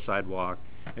all the sidewalk.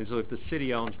 And so if the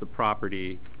city owns the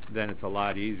property, then it's a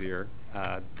lot easier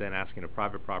than asking a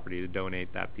private property to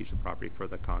donate that piece of property for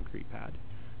the concrete pad.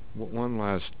 One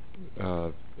last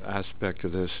aspect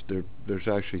of this, there's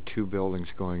actually 2 buildings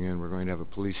going in. We're going to have a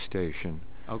police station.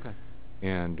 Okay.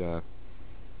 And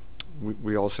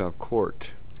we also have court,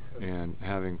 and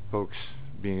having folks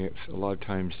being, a lot of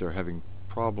times they're having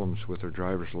problems with their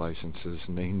driver's licenses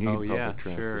and they need public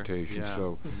transportation. Sure. Yeah.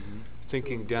 So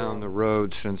thinking down the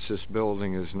road, since this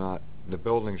building is not, the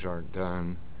buildings aren't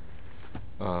done,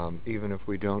 even if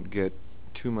we don't get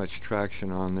too much traction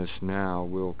on this now,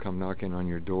 we'll come knocking on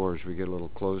your doors. We get a little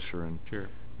closer and you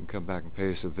can come back and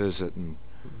pay us a visit, and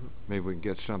maybe we can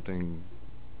get something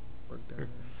worked out.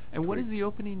 And what is the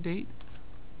opening date?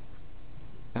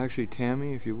 Actually,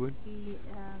 Tammy, if you would. The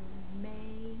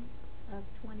May of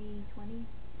 2020.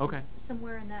 Okay.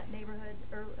 Somewhere in that neighborhood,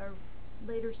 or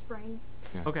later spring.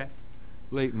 Yeah. Okay.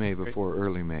 Late May before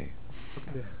early May.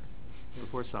 Okay. Yeah.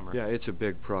 Before summer. Yeah, it's a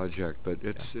big project, but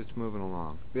it's moving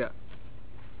along. Yeah.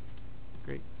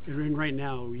 Great. And right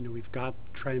now, you know, we've got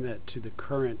TriMet to the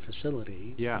current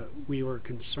facility. Yeah. We were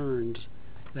concerned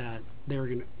that they were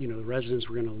going to, you know, the residents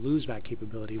were going to lose that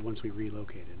capability once we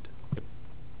relocated. Yep.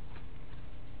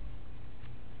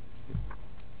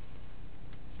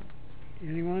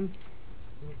 Anyone?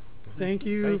 Thank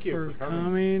you for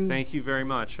coming. Thank you very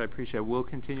much. I appreciate it. We'll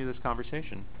continue this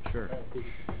conversation. Sure.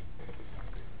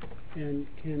 And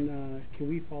can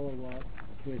we follow up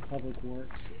with Public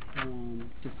Works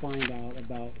to find out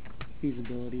about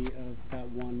feasibility of that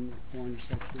one orange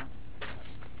section?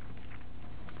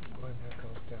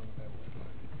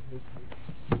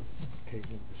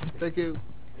 Thank you.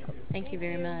 Thank you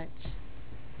very much.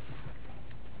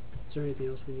 Is there anything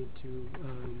else we need to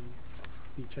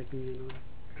be checking in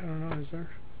on? Is there?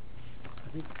 I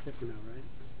think that's it for now, right?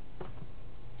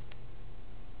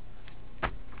 As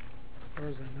far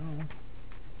as I know.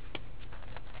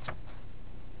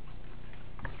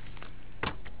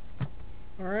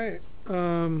 All right,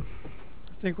 I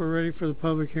think we're ready for the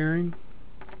public hearing.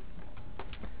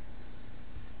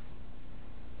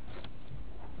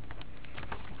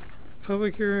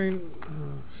 Public hearing,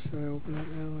 should I open it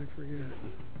now? I forget.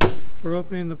 We're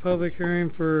opening the public hearing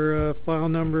for file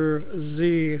number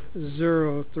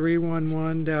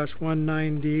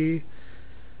Z0311-19D,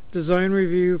 design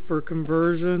review for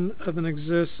conversion of an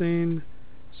existing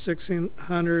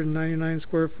 1,699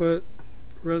 square foot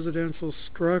residential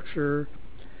structure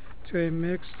to a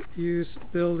mixed-use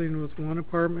building with 1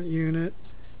 apartment unit,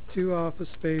 2 office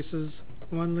spaces,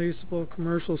 1 leasable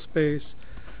commercial space.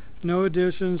 No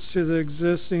additions to the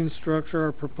existing structure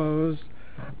are proposed,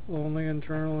 only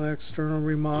internal and external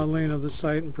remodeling of the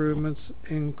site improvements,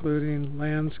 including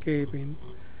landscaping.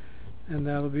 And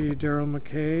that'll be Darryl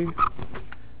McKay.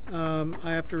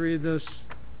 I have to read this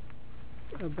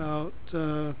about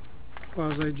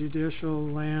quasi-judicial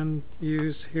land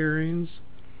use hearings,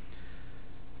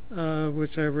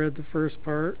 which I read the first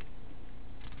part.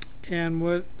 And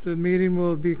what the meeting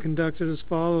will be conducted as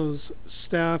follows.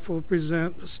 Staff will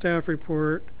present a staff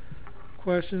report.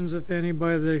 Questions, if any,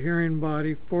 by the hearing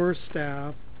body for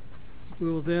staff.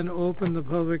 We will then open the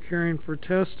public hearing for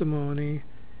testimony,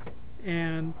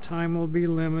 and time will be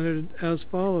limited as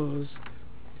follows.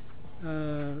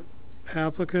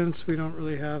 Applicants, we don't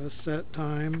really have a set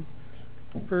time.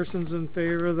 Persons in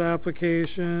favor of the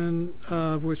application,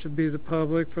 which would be the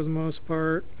public for the most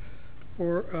part,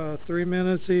 for 3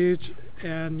 minutes each,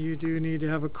 and you do need to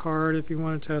have a card if you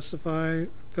want to testify,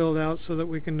 filled out so that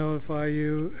we can notify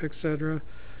you, etc.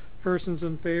 Persons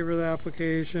in favor of the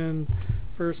application,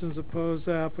 persons opposed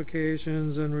to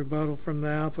applications, and rebuttal from the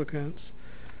applicants.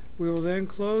 We will then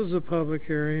close the public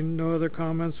hearing. No other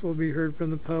comments will be heard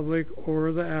from the public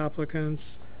or the applicants.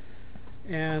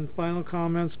 And final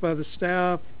comments by the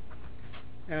staff.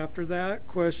 After that,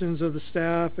 questions of the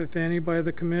staff, if any, by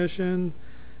the commission.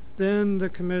 Then the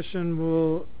commission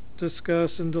will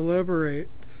discuss and deliberate.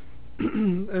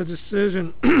 A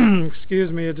decision,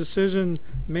 a decision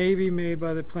may be made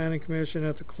by the planning commission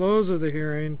at the close of the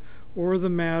hearing, or the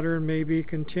matter may be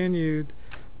continued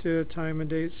to a time and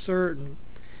date certain.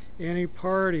 Any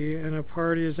party, and a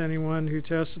party is anyone who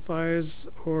testifies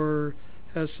or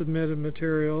has submitted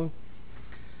material,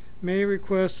 may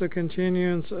request a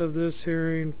continuance of this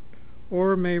hearing,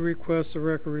 or may request the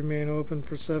record remain open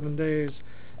for 7 days.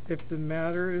 If the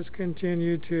matter is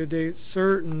continued to a date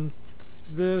certain,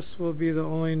 this will be the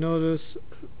only notice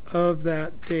of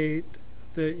that date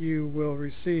that you will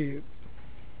receive.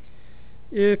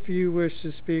 If you wish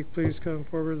to speak, please come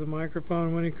forward to the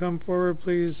microphone. When you come forward,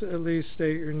 please at least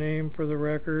state your name for the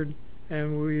record.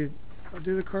 And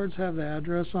do the cards have the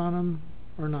address on them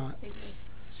or not?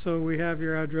 So we have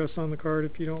your address on the card.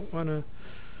 If you don't want to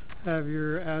have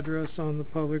your address on the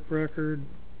public record,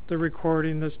 the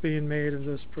recording that's being made of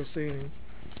this proceeding.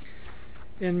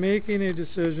 In making a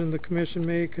decision, the Commission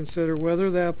may consider whether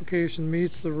the application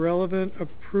meets the relevant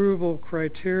approval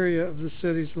criteria of the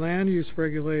city's land use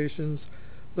regulations.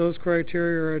 Those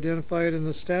criteria are identified in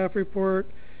the staff report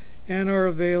and are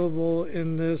available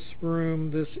in this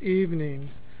room this evening.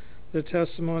 The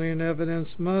testimony and evidence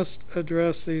must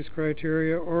address these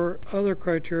criteria or other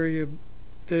criteria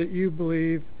that you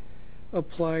believe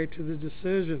apply to the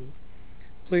decision.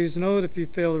 Please note, if you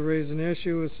fail to raise an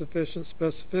issue with sufficient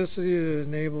specificity to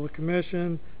enable the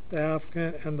Commission, the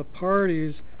applicant, and the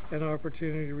parties an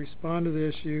opportunity to respond to the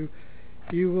issue,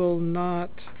 you will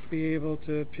not be able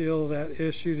to appeal that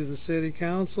issue to the City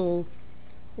Council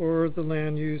or the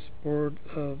Land Use Board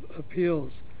of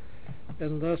Appeals.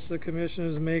 Unless the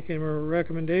Commission is making a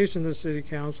recommendation to the City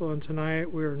Council, and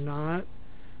tonight we are not,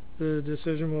 the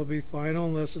decision will be final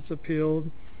unless it's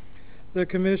appealed. The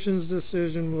Commission's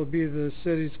decision will be the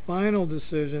City's final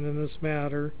decision in this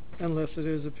matter unless it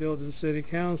is appealed to the City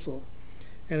Council.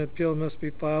 An appeal must be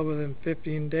filed within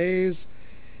 15 days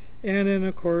and in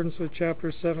accordance with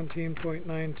Chapter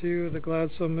 17.92 of the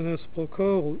Gladstone Municipal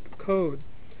Code.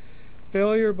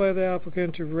 Failure by the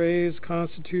applicant to raise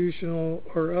constitutional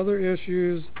or other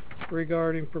issues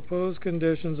regarding proposed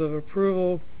conditions of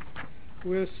approval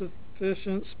with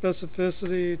sufficient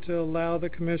specificity to allow the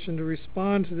Commission to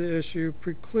respond to the issue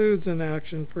precludes an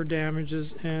action for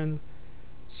damages in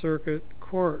circuit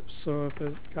court. So if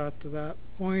it got to that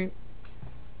point,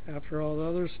 after all the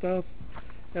other stuff,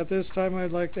 at this time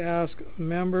I'd like to ask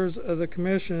members of the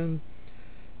Commission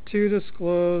to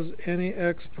disclose any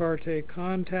ex parte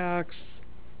contacts,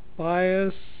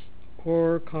 bias,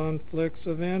 or conflicts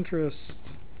of interest.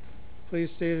 Please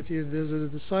state if you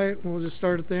visited the site, and we'll just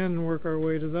start at the end and work our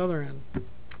way to the other end.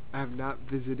 I have not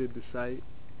visited the site,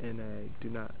 and I do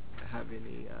not have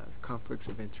any conflicts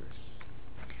of interest.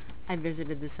 I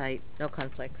visited the site, no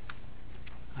conflicts.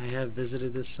 I have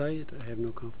visited this site. I have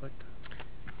no conflict.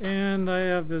 And I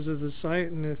have visited the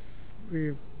site, and if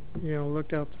we,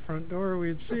 looked out the front door,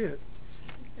 we'd see it.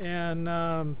 And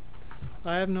I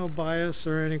have no bias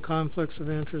or any conflicts of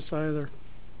interest either.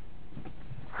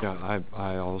 Yeah,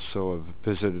 I also have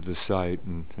visited the site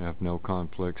and have no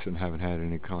conflicts and haven't had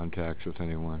any contacts with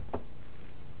anyone.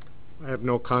 I have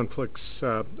no conflicts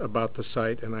about the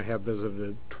site, and I have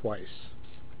visited twice.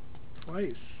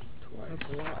 Twice.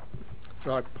 That's a lot.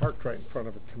 So I parked right in front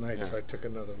of it tonight, Yeah. so I took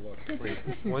another look.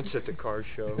 Once at the car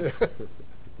show.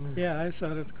 Yeah, I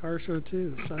saw it at the car show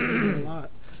too, so I did a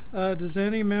lot. Does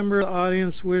any member of the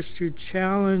audience wish to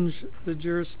challenge the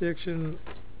jurisdiction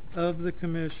of the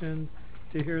commission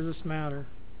to hear this matter?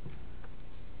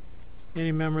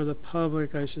 Any member of the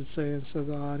public, I should say, instead of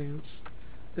the audience.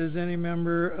 Does any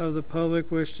member of the public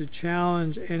wish to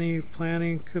challenge any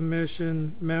planning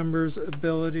commission member's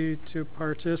ability to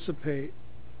participate?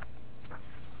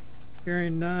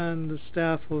 Hearing none, the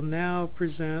staff will now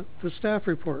present the staff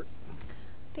report.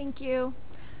 Thank you.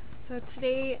 So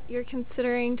today you're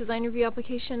considering design review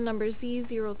application number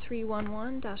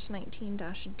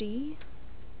Z0311-19-D.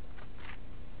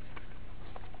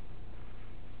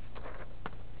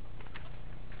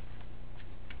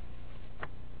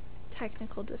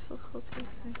 Technical difficulties.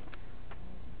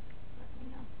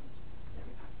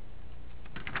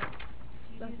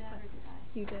 That's fine.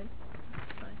 You did.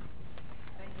 That's fine.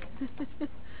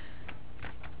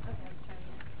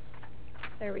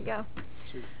 There we go.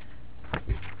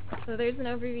 So there's an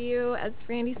overview. As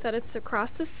Randy said, it's across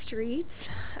the street.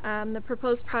 The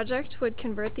proposed project would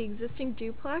convert the existing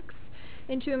duplex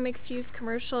into a mixed-use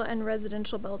commercial and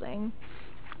residential building.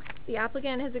 The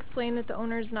applicant has explained that the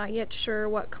owner is not yet sure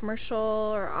what commercial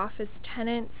or office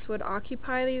tenants would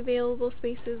occupy the available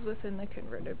spaces within the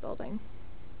converted building.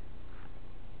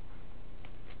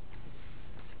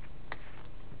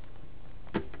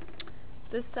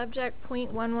 The subject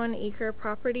 0.11 acre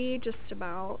property, just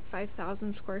about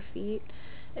 5,000 square feet,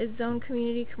 is zoned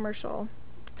community commercial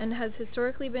and has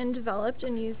historically been developed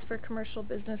and used for commercial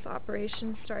business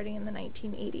operations starting in the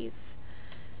 1980s.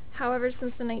 However,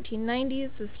 since the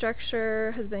 1990s, the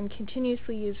structure has been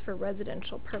continuously used for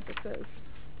residential purposes.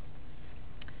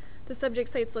 The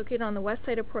subject site is located on the west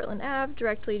side of Portland Ave,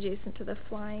 directly adjacent to the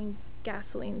Flying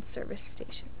Gasoline service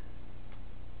station.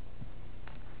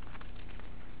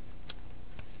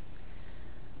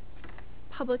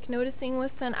 Public noticing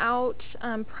was sent out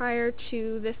prior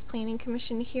to this planning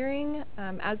commission hearing,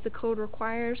 as the code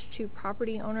requires, to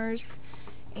property owners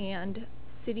and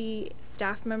city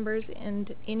staff members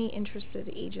and any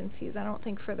interested agencies. I don't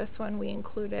think for this one we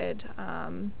included,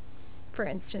 for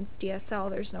instance, DSL.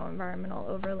 There's no environmental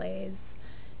overlays,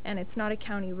 and it's not a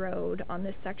county road on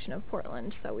this section of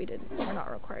Portland, so we're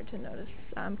not required to notice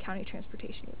county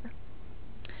transportation either.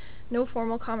 No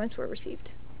formal comments were received.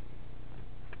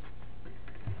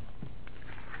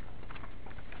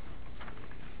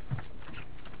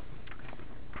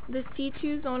 The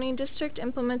C2 zoning district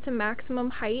implements a maximum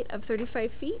height of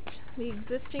 35 feet. The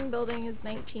existing building is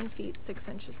 19 feet 6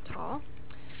 inches tall,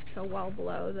 so well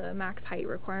below the max height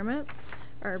requirement,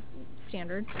 or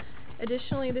standard.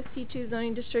 Additionally, the C2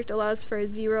 zoning district allows for a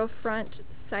 0 front,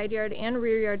 side yard, and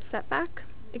rear yard setback,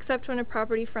 except when a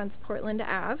property fronts Portland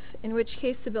Ave, in which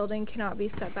case the building cannot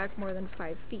be set back more than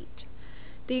 5 feet.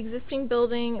 The existing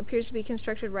building appears to be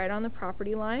constructed right on the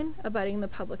property line, abutting the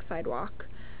public sidewalk.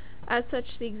 As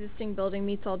such, the existing building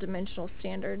meets all dimensional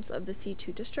standards of the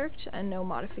C2 district, and no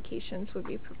modifications would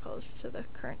be proposed to the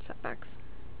current setbacks.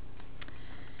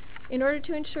 In order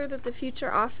to ensure that the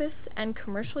future office and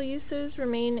commercial uses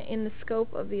remain in the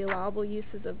scope of the allowable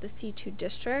uses of the C2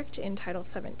 district in Title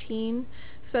 17,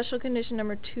 special condition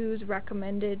number 2 is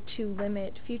recommended to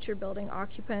limit future building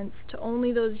occupants to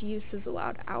only those uses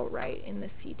allowed outright in the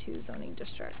C2 zoning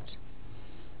district.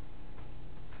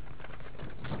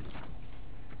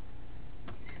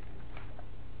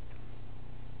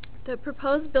 The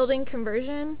proposed building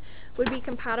conversion would be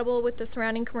compatible with the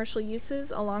surrounding commercial uses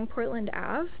along Portland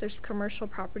Ave. There's commercial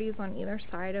properties on either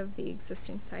side of the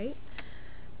existing site.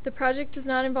 The project does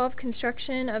not involve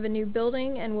construction of a new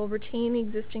building and will retain the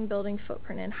existing building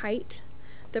footprint and height.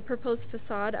 The proposed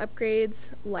facade upgrades,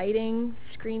 lighting,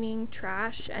 screening,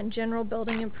 trash, and general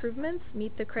building improvements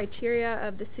meet the criteria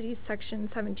of the city's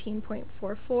section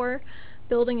 17.44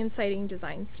 building and siting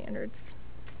design standards.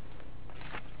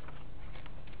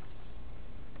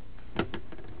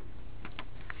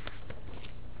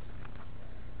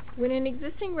 When an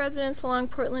existing residence along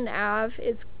Portland Ave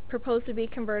is proposed to be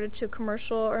converted to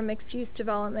commercial or mixed-use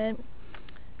development,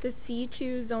 the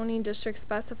C2 zoning district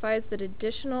specifies that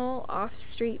additional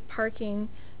off-street parking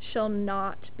shall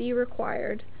not be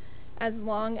required as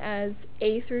long as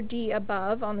A through D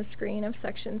above on the screen of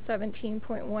section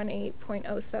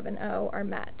 17.18.070 are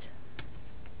met.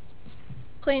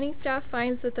 Planning staff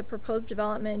finds that the proposed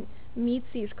development meets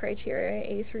these criteria,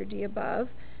 A through D above,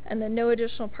 and that no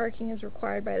additional parking is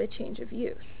required by the change of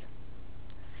use.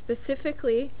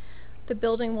 Specifically, the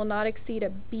building will not exceed a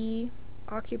B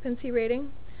occupancy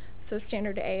rating, so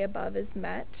standard A above is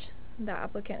met. The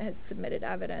applicant has submitted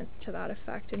evidence to that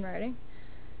effect in writing.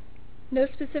 No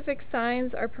specific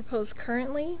signs are proposed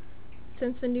currently.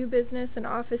 Since the new business and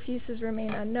office uses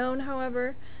remain unknown,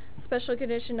 however, special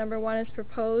condition number 1 is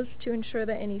proposed to ensure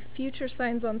that any future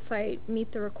signs on site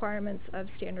meet the requirements of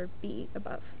standard B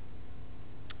above.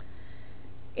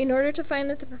 In order to find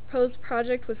that the proposed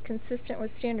project was consistent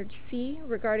with standard C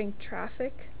regarding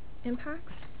traffic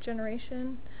impacts,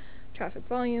 generation, traffic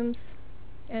volumes,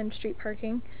 and street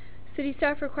parking, city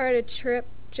staff required a trip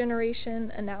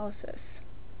generation analysis.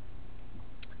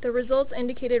 The results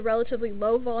indicated relatively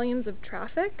low volumes of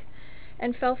traffic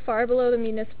and fell far below the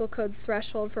municipal code's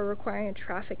threshold for requiring a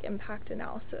traffic impact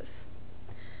analysis.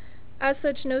 As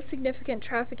such, no significant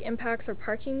traffic impacts or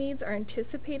parking needs are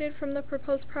anticipated from the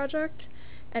proposed project,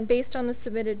 and based on the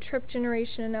submitted trip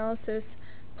generation analysis,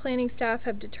 planning staff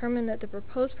have determined that the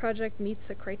proposed project meets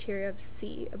the criteria of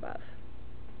C above.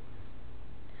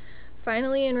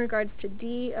 Finally, in regards to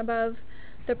D above,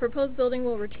 the proposed building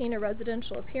will retain a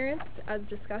residential appearance, as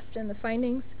discussed in the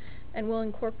findings, and will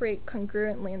incorporate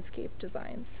congruent landscape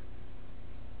designs.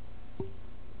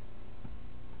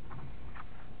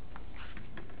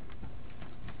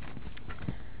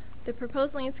 The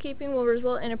proposed landscaping will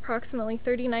result in approximately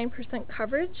 39%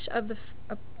 coverage of the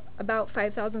about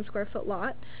 5,000 square foot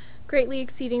lot, greatly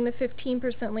exceeding the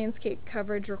 15% landscape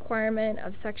coverage requirement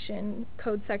of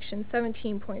Code Section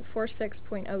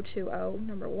 17.46.020,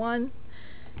 number 1.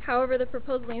 However, the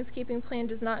proposed landscaping plan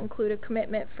does not include a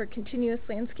commitment for continuous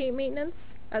landscape maintenance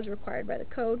as required by the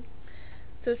code.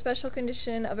 So special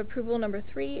condition of approval number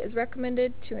 3 is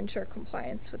recommended to ensure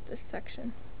compliance with this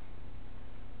section.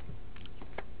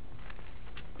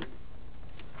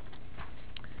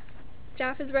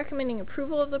 Staff is recommending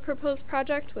approval of the proposed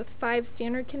project with 5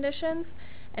 standard conditions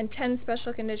and 10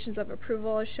 special conditions of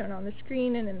approval as shown on the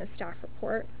screen and in the staff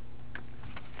report.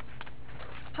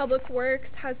 Public Works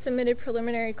has submitted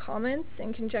preliminary comments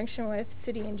in conjunction with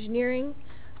City Engineering.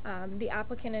 The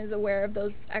applicant is aware of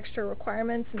those extra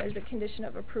requirements, and there's a condition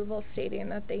of approval stating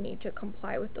that they need to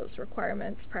comply with those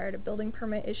requirements prior to building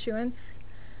permit issuance.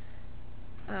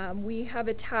 We have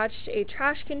attached a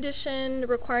trash condition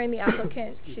requiring the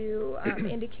applicant to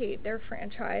indicate their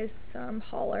franchise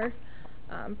hauler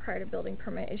prior to building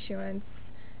permit issuance,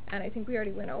 and I think we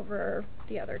already went over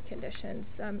the other conditions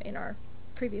in our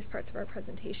previous parts of our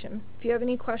presentation. If you have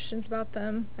any questions about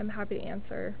them, I'm happy to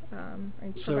answer and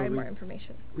provide more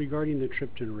information. Regarding the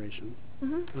trip generation,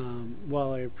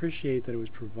 while I appreciate that it was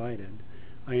provided,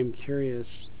 I am curious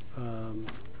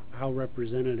how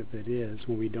representative it is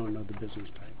when we don't know the business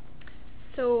type.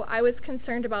 So I was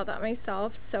concerned about that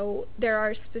myself. So there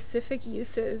are specific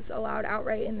uses allowed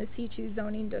outright in the C2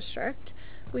 zoning district.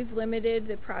 We've limited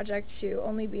the project to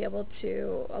only be able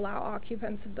to allow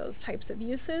occupants of those types of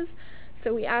uses.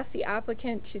 So we asked the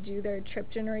applicant to do their trip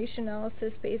generation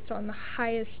analysis based on the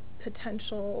highest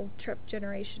potential trip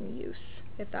generation use,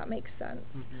 if that makes sense.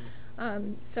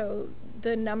 So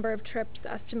the number of trips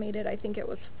estimated, I think it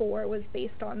was 4, was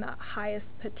based on that highest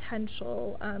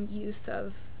potential use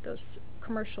of those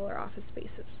commercial or office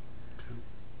spaces.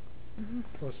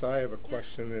 Melissa, I have a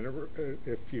question.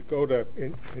 If you go to,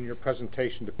 in your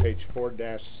presentation to page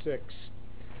 4-6,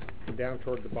 down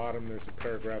toward the bottom there's a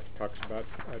paragraph that talks about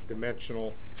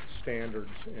dimensional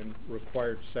standards and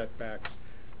required setbacks.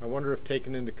 I wonder if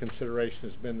taken into consideration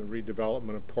has been the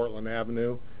redevelopment of Portland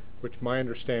Avenue, which my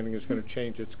understanding is going to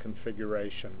change its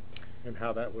configuration, and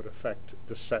how that would affect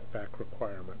the setback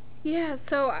requirement. Yeah,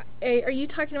 so are you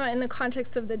talking about in the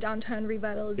context of the downtown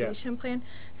revitalization Yes. plan?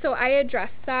 So I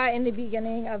addressed that in the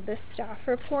beginning of the staff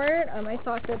report. I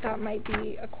thought that that might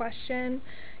be a question.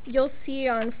 You'll see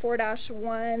on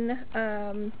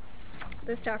 4-1,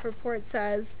 the staff report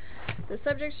says, the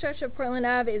subject stretch of Portland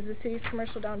Ave is the city's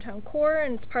commercial downtown core,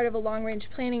 and it's part of a long-range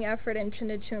planning effort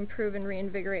intended to improve and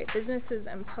reinvigorate businesses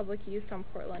and public use on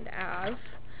Portland Ave.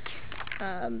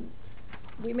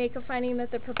 We make a finding that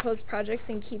the proposed project's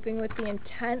in keeping with the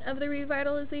intent of the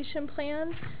revitalization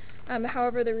plan.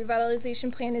 However, the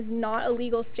revitalization plan is not a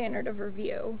legal standard of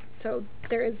review. So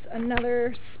there is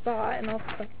another spot, and I'll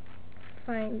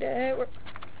find it.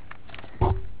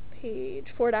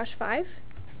 Page 4-5.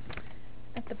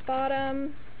 At the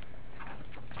bottom,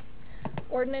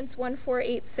 Ordinance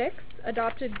 1486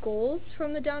 adopted goals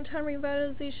from the downtown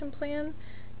revitalization plan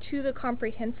to the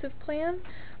comprehensive plan,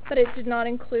 but it did not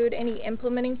include any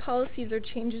implementing policies or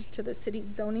changes to the city's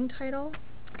zoning title.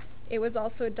 It was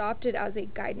also adopted as a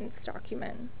guidance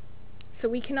document. So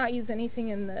we cannot use anything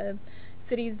in the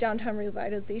city's downtown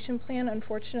revitalization plan,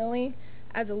 unfortunately,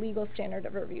 as a legal standard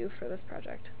of review for this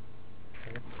project.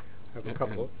 Okay. I have a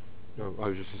couple. No, I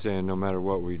was just saying, no matter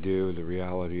what we do, the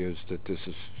reality is that this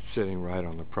is sitting right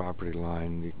on the property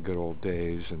line, the good old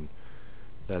days, and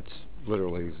that's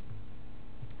literally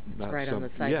not right on the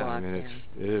yeah, I sidewalk, mean,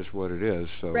 yeah. it is what it is,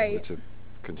 so Right. it's a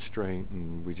constraint,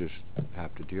 and we just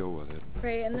have to deal with it.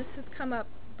 Right, and this has come up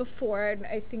before, and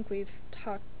I think we've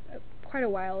talked quite a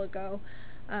while ago,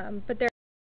 but there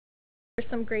are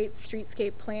some great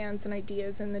streetscape plans and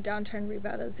ideas in the downtown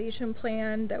revitalization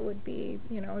plan that would be,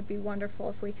 would be wonderful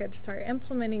if we could start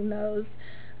implementing those.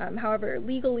 However,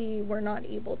 legally, we're not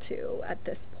able to at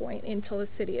this point until the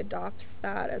city adopts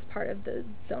that as part of the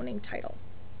zoning title.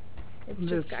 It's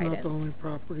just That's guidance. not the only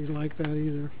property like that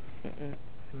either.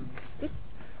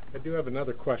 I do have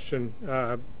another question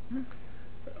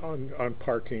on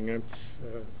parking. I'm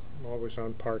always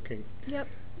on parking. Yep.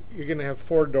 You're going to have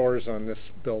 4 doors on this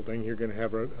building. You're going to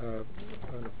have an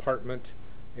apartment,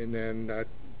 and then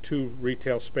 2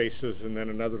 retail spaces, and then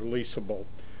another leasable.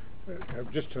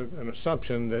 Just an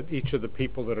assumption that each of the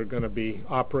people that are going to be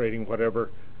operating whatever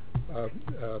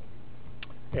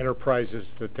enterprises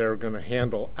that they're going to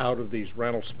handle out of these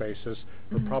rental spaces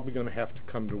are probably going to have to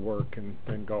come to work and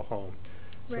then go home.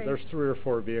 So Right. there's 3 or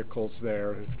 4 vehicles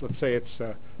there. Let's say it's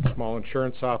a small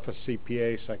insurance office,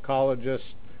 CPA, psychologist,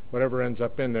 whatever ends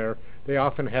up in there. They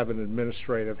often have an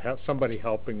administrative, somebody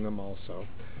helping them also.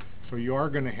 So you are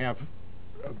going to have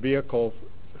a vehicle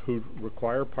who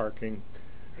require parking.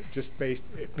 Just based,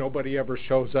 if nobody ever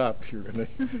shows up, you're going to,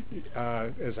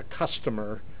 as a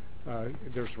customer,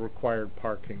 there's required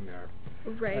parking there.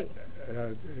 Right.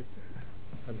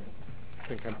 I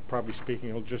think I'm probably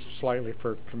speaking just slightly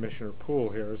for Commissioner Poole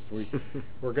here. Is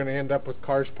we're going to end up with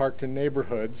cars parked in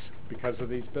neighborhoods because of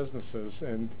these businesses,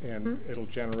 and it'll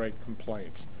generate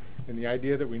complaints. And the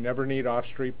idea that we never need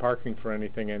off-street parking for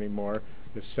anything anymore,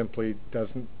 this simply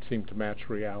doesn't seem to match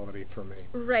reality for me.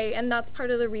 Right, and that's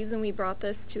part of the reason we brought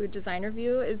this to a design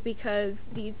review, is because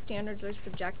these standards are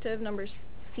subjective, letters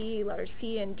C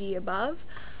and D above.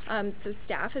 So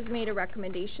staff has made a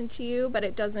recommendation to you, but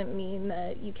it doesn't mean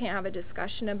that you can't have a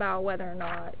discussion about whether or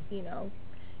not,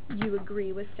 you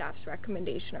agree with staff's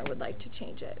recommendation or would like to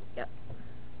change it. Yep.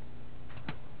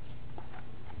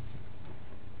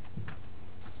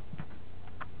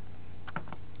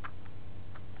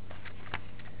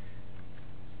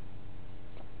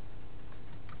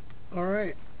 All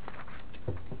right.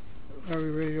 Are we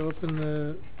ready to open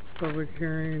the public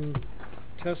hearing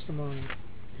testimony?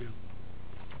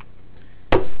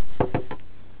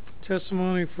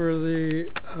 Testimony for the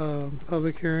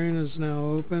public hearing is now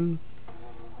open.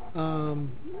 The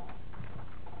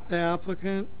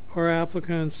applicant or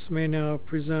applicants may now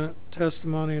present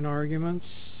testimony and arguments.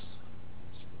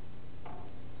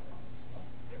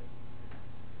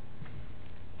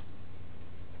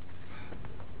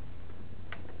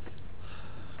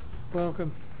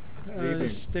 Welcome.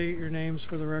 State your names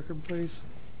for the record, please.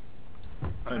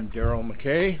 I'm Darrell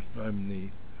McKay.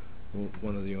 I'm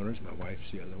one of the owners. My wife's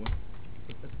the other one.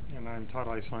 And I'm Todd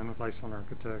Eislein with Eislein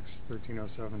Architects,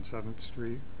 1307 7th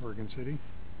Street, Oregon City.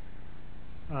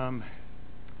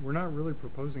 We're not really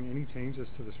proposing any changes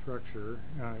to the structure.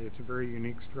 It's a very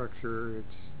unique structure. It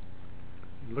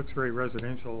looks very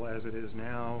residential as it is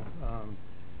now.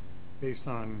 Based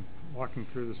on walking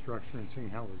through the structure and seeing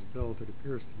how it was built, it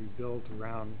appears to be built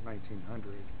around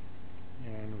 1900,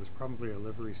 and it was probably a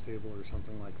livery stable or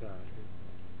something like that.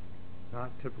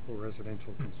 Not typical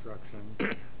residential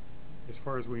construction. As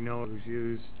far as we know, it was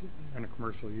used in a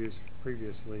commercial use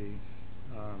previously.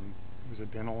 It was a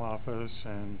dental office,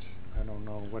 and I don't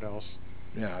know what else.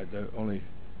 Yeah, the only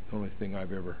thing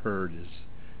I've ever heard is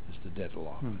the dental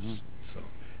office. So,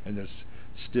 and there's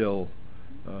still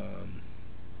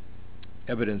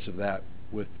evidence of that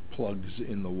with plugs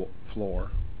in the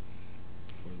floor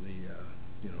for the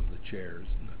the chairs.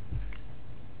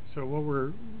 So what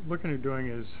we're looking at doing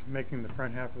is making the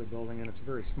front half of the building, and it's a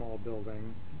very small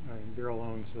building. Darrell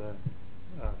owns the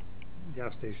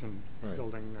gas station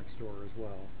building next door as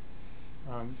well.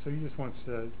 So he just wants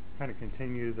to kind of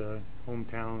continue the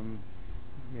hometown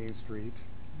Main Street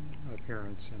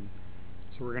appearance, and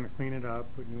so we're going to clean it up,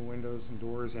 put new windows and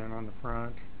doors in on the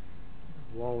front,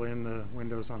 wall in the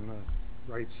windows on the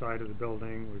right side of the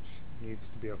building, which needs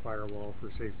to be a firewall for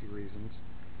safety reasons.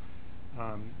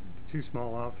 The 2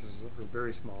 small offices are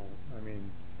very small. I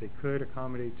mean, they could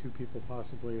accommodate 2 people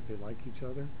possibly if they like each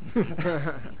other.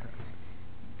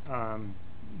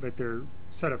 But they're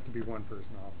set up to be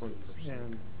 1-person offices.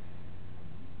 And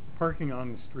parking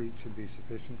on the street should be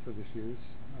sufficient for this use.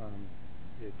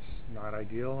 it's not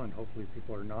ideal, and hopefully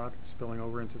people are not spilling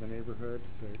over into the neighborhood,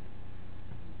 but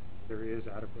there is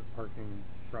adequate parking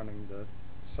fronting the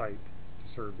site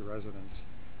to serve the residents.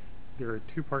 There are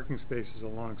 2 parking spaces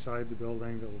alongside the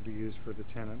building that will be used for the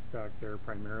tenant back there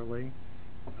primarily.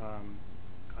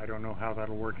 I don't know how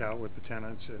that'll work out with the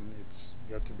tenants, and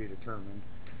it's yet to be determined.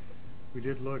 We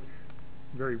did look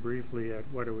very briefly at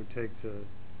what it would take to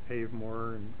pave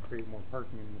more and create more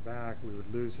parking in the back. We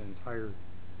would lose an entire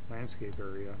landscape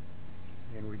area,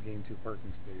 and we'd gain 2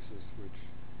 parking spaces, which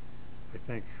I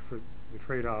think for the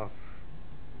trade-off,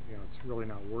 you know, it's really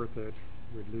not worth it.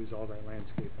 We'd lose all that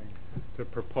landscaping. The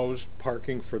proposed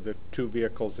parking for the 2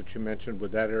 vehicles that you mentioned,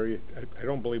 with that area, I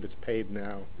don't believe it's paved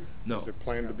now. No. Is it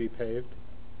planned to be paved?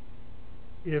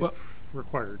 If Well,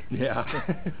 required. Yeah.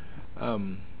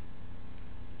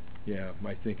 Yeah,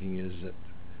 my thinking is that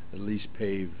at least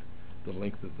pave the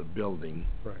length of the building.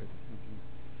 Right.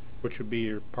 Which would be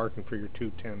your parking for your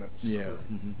 2 tenants. Yeah.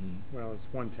 Well,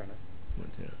 it's 1 tenant. One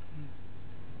tenant.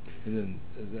 And then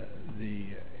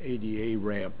the ADA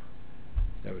ramp,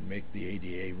 that would make the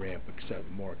ADA ramp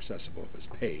more accessible if it's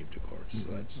paved, of course.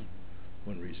 So that's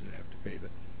one reason to have to pave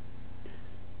it.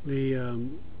 The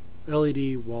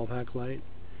LED wall pack light,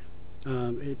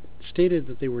 it stated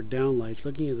that they were down lights.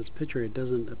 Looking at this picture, it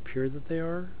doesn't appear that they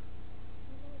are.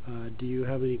 Do you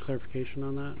have any clarification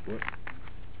on that? What?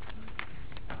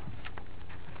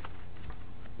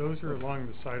 Those are along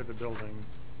the side of the building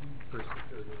for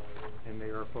security lighting, and they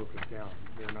are focused down.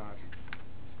 They're not.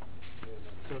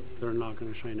 So they're not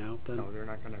going to shine out then? No, they're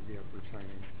not going to be upward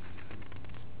shining.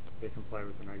 They comply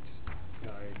with the night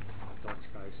sky, dark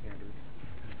sky standard.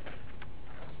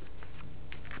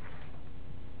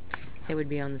 They would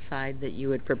be on the side that you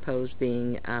would propose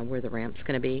being where the ramp's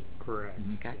going to be? Correct.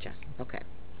 Gotcha. Okay.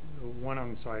 One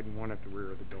on the side and one at the rear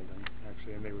of the building,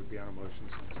 actually, and they would be on a motion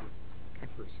sensor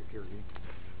for security.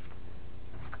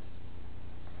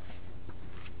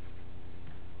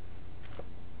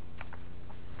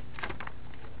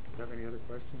 If you have any other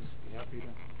questions, be happy to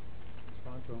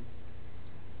respond to them.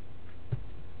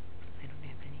 I don't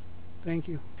have any. Thank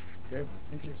you. Okay.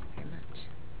 Thank you very much.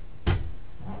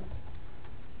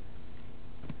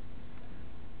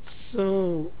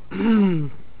 So,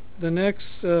 the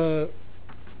next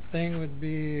thing would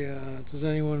be, does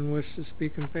anyone wish to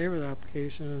speak in favor of the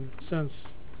application? And since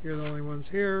you're the only ones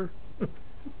here,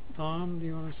 Tom, do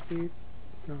you want to speak?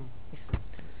 No.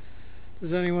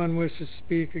 Does anyone wish to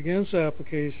speak against the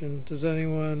application? Does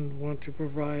anyone want to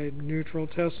provide neutral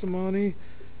testimony?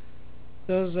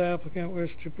 Does the applicant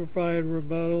wish to provide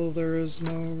rebuttal? There is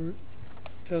no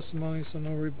testimony, so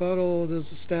no rebuttal. Does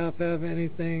the staff have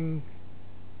anything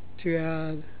to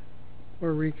add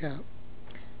or recap?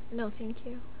 No, thank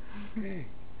you. Okay.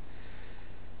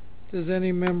 Does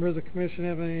any member of the commission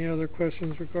have any other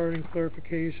questions regarding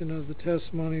clarification of the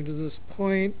testimony to this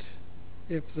point?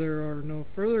 If there are no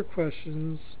further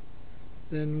questions,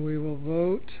 then we will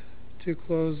vote to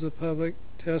close the public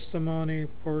testimony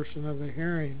portion of the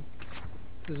hearing.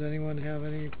 Does anyone have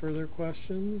any further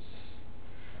questions?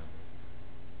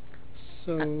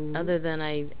 So Other than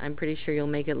I'm pretty sure you'll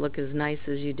make it look as nice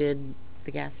as you did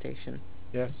the gas station.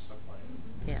 Yes.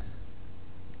 Yeah.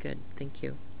 Good. Thank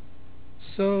you.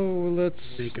 So let's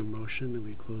Make a motion that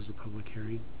we close the public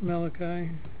hearing.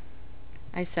 Malachi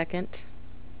I second.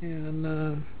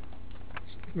 and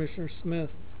Commissioner Smith,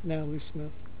 Natalie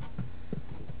Smith.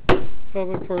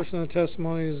 Public portion of the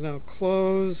testimony is now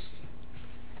closed.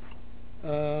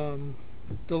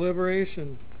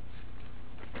 Deliberation.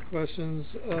 Questions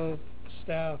of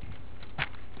staff.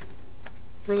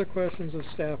 Further questions of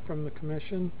staff from the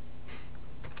commission?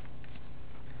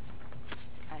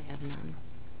 I have none.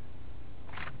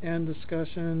 And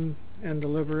discussion and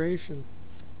deliberation.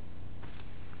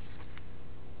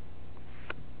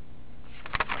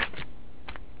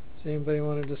 Does anybody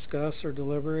want to discuss or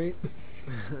deliberate?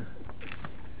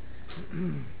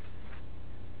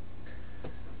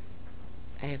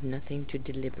 I have nothing to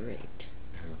deliberate.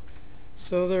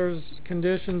 So there's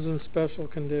conditions and special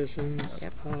conditions.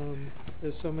 Yep.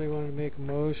 If somebody wanted to make a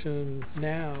motion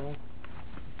now,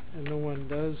 and no one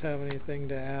does have anything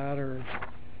to add or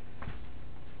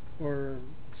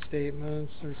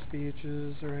statements or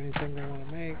speeches or anything they want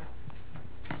to make,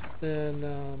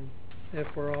 then if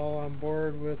we're all on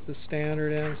board with the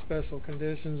standard and special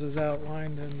conditions as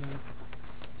outlined in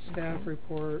the staff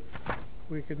report,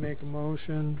 we could make a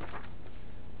motion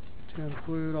to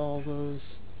include all those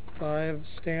 5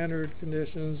 standard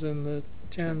conditions and the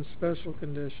 10 special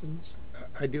conditions.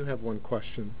 I do have one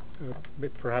question,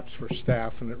 perhaps for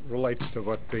staff, and it relates to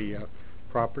what the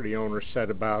property owner said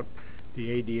about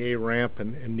the ADA ramp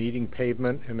and needing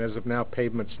pavement, and as of now,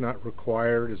 pavement's not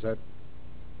required. Is that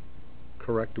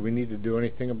correct? Do we need to do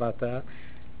anything about that?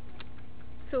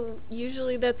 So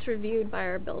usually that's reviewed by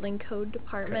our building code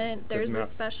department. good There's enough.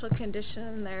 a special condition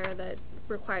in there that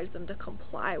requires them to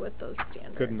comply with those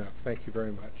standards. Good enough. Thank you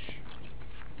very much.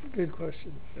 Good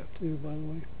question, too, by the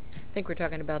way. I think we're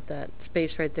talking about that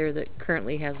space right there that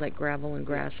currently has like gravel and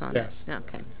grass on Yes. it.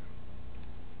 Okay.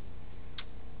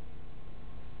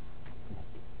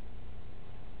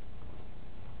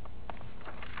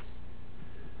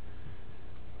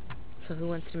 So who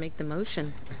wants to make the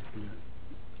motion?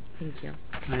 Thank you.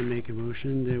 I make a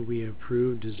motion that we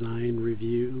approve design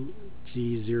review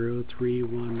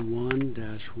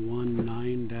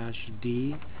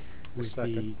Z0311-19-D with the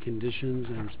Second. conditions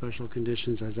and special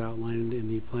conditions as outlined in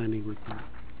the planning report.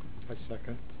 I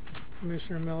second.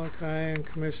 Commissioner Malachi and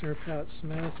Commissioner Pat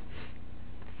Smith,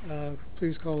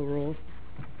 please call the roll.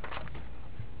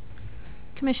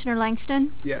 Commissioner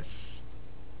Langston? Yes.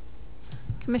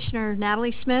 Commissioner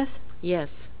Natalie Smith? Yes.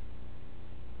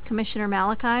 Commissioner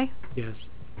Malachi? Yes.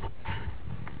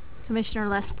 Commissioner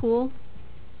Les Poole?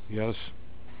 Yes.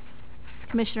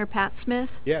 Commissioner Pat Smith?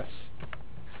 Yes.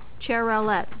 Chair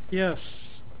Rowlett? Yes.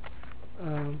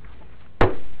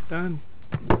 Done.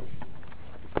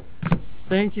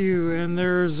 Thank you, and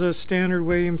there's a standard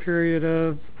waiting period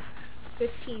of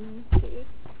 15 days.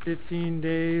 15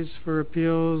 days for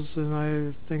appeals, and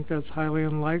I think that's highly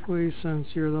unlikely since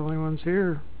you're the only ones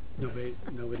here. Nobody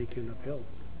can appeal.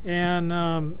 And,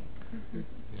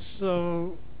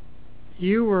 so,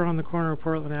 you were on the corner of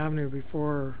Portland Avenue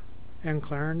before, and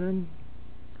Clarendon,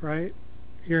 right?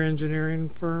 Your engineering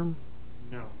firm?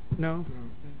 No. No?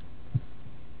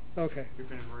 Okay. We've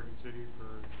been in Morgan City for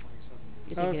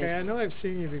 27 years. Okay, I know I've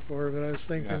seen you before, but I was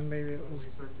thinking Yeah. maybe it We was...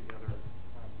 served together,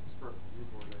 Historic Review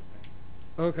Board, I think,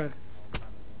 Okay. a long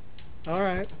time ago. All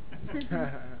right.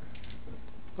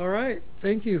 All right,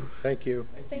 thank you. Thank you.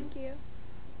 Thank you.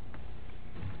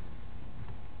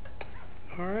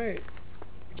 All right.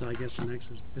 So I guess the next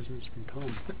is business from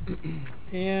Tom.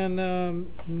 And,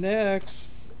 next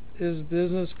is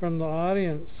business from the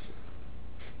audience.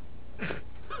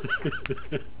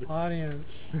 Audience,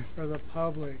 for the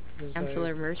public.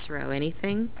 Councilor Mercero,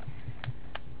 anything?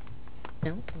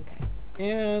 No? Okay.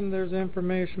 And there's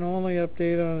information only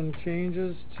update on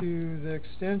changes to the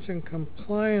extension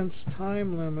compliance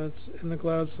time limits in the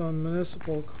Gladstone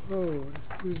Municipal Code.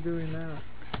 Who's doing that?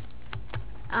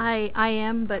 I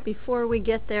am, but before we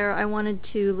get there, I wanted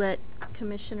to let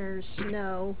commissioners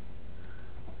know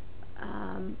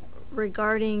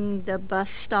regarding the bus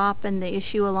stop and the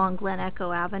issue along Glen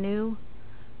Echo Avenue.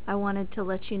 I wanted to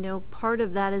let you know part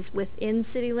of that is within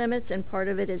city limits and part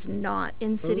of it is not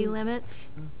in city limits.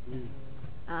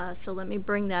 So let me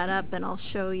bring that up and I'll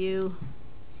show you.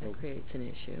 That creates an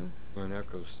issue. Glen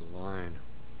Echo's the line.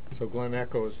 So Glen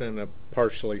Echo is in a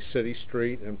partially city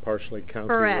street and partially county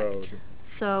Correct. road.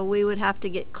 So we would have to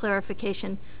get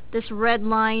clarification. This red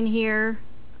line here,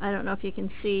 I don't know if you can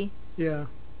see, Yeah.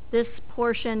 this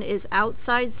portion is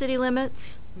outside city limits.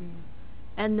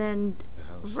 And then The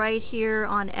house. right here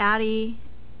on Addy,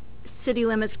 city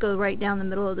limits go right down the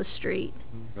middle of the street.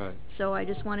 Right. So I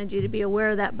just wanted you to be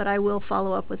aware of that, but I will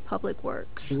follow up with Public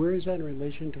Works. Where is that in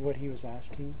relation to what he was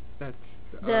asking? That's,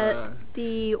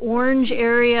 The orange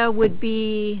area would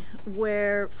be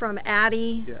where, from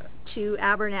Addy yeah, to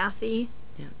Abernathy,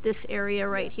 Yeah. this area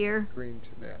right here. green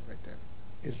to that right there.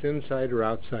 Is inside or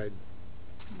outside?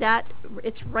 That,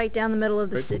 it's right down the middle of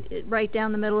the Right. city, right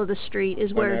down the middle of the street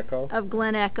is Glen where, Echo? of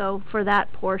Glen Echo for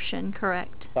that portion,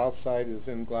 correct. South side is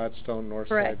in Gladstone, north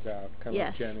Correct. side's out, kind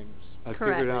Yes. of Jennings. I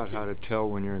Correct. figured out how to tell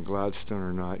when you're in Gladstone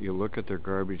or not. You look at their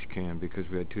garbage can because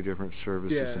we had two different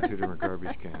services Yeah. and two different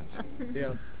garbage cans.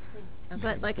 Yeah.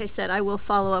 But like I said, I will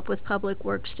follow up with Public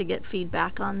Works to get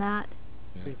feedback on that.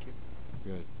 Yeah. Thank you.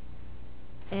 Good.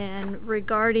 And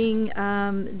regarding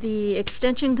the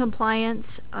extension compliance,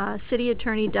 City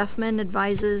Attorney Duffman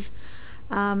advises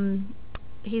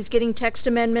he's getting text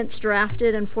amendments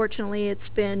drafted. Unfortunately, it's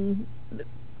been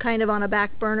kind of on a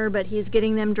back burner, but he's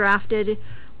getting them drafted.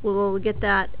 We'll get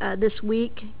that this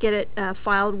week, get it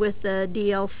filed with the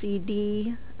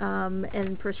DLCD,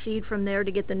 and proceed from there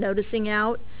to get the noticing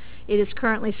out. It is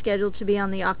currently scheduled to be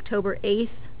on the October 8th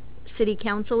City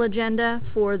Council agenda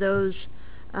for those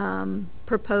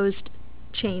proposed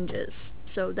changes.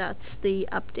 So that's the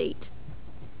update.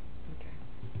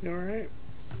 All right.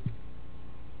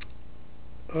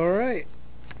 All right.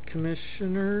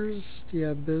 Commissioners, do you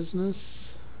have business?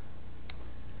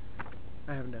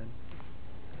 I have none.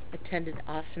 Attended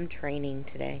awesome training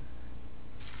today.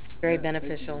 Very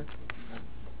beneficial.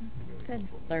 Good.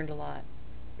 Learned a lot.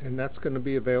 And that's gonna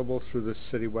be available through the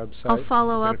city website? I'll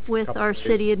follow in up a with couple our days?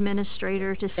 city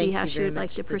administrator to see Thank how you she very would like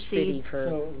much to to the city proceed. for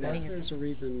So letting unless us. there's a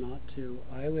reason not to,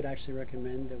 I would actually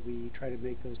recommend that we try to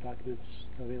make those documents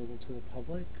available to the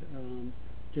public,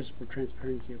 just for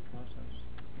transparency of process.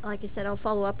 Like I said, I'll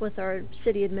follow up with our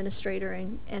city administrator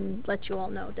and let you all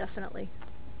know, definitely.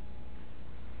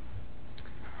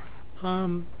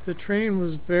 The train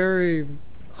was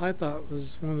I thought was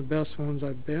one of the best ones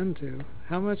I've been to.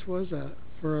 How much was that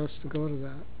for us to go to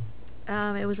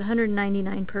that? It was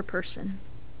 $199 per person.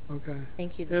 Okay.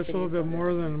 Thank you. That's a little bit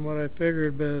more than what I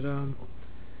figured, but,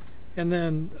 and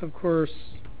then, of course,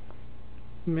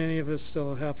 many of us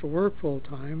still have to work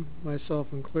full-time, myself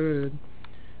included.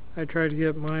 I tried to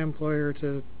get my employer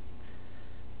to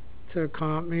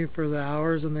comp me for the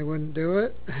hours, and they wouldn't do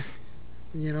it.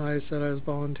 You know, I said I was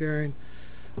volunteering.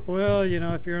 Well, you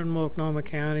know, if you're in Multnomah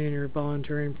County and you're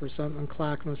volunteering for something in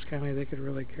Clackamas County, they could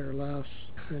really care less,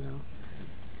 you know.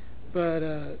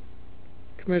 But,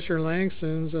 Commissioner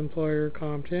Langston's employer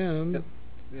comped him. Yep.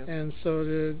 Yep. And so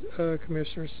did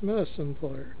Commissioner Smith's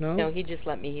employer. No? No, he just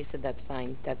let me. He said that's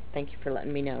fine. Thank you for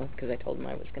letting me know, because I told him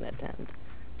I was going to attend.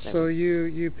 So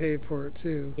you paid for it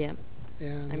too. Yep.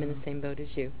 And I'm in the same boat as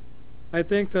you. I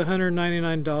think the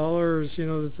 $199, you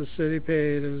know, that the city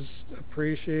paid is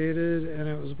appreciated, and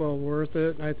it was well worth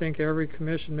it. And I think every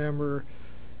commission member,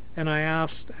 and I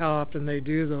asked how often they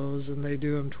do those, and they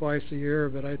do them twice a year,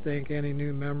 but I think any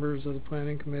new members of the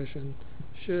Planning Commission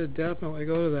should definitely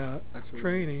go to that Absolutely.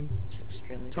 training. It's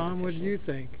extremely Tom, what do you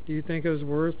beneficial. think? Do you think it was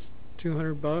worth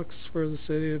 $200 for the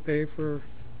city to pay for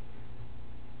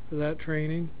that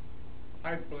training?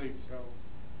 I believe so.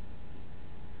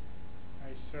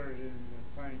 I started in the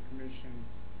planning commission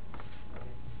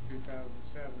in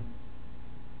 2007,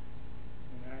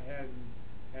 and I hadn't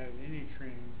had any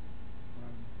training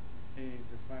on any of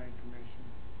the planning commission,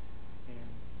 and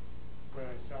what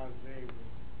I saw today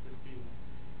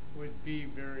would be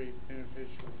very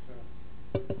beneficial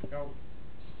to help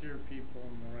steer people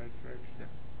in the right direction.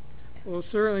 Well, it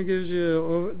certainly gives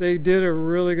you, they did a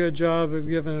really good job of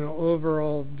giving an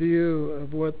overall view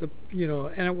of what the, you know,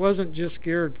 and it wasn't just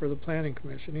geared for the Planning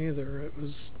Commission either. It was,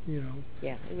 you know.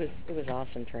 Yeah, it was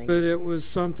awesome training. But it was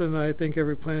something that I think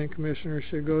every planning commissioner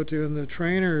should go to, and the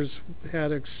trainers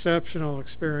had exceptional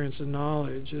experience and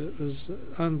knowledge. It was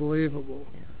unbelievable,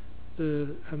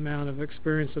 the amount of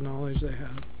experience and knowledge they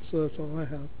had. So that's all I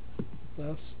have.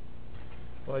 Les?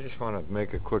 Well, I just want to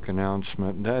make a quick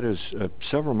announcement. That is,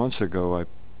 several months ago, I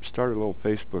started a little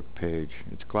Facebook page.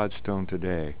 It's Gladstone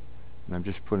Today, and I'm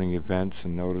just putting events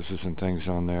and notices and things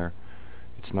on there.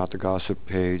 It's not the gossip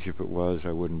page. If it was,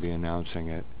 I wouldn't be announcing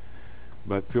it.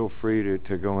 But feel free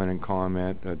to go in and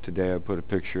comment. Today I put a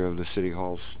picture of the City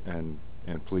Hall and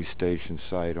police station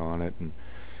site on it, and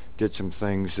did some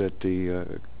things at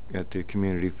the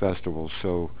community festival.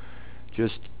 So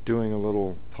just doing a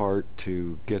little part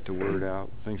to get the word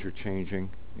out. Things are changing,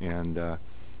 and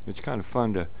it's kind of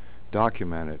fun to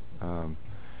document it.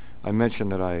 I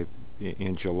mentioned that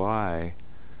in July,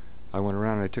 I went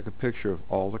around and I took a picture of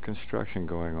all the construction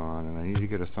going on, and I need to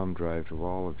get a thumb drive to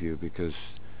all of you, because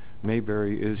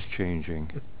Mayberry is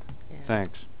changing. Yeah.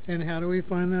 Thanks. And how do we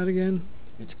find that again?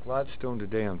 It's Gladstone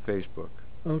Today on Facebook.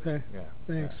 Okay. Yeah.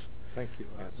 Thanks. Thank you.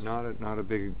 Not a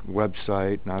big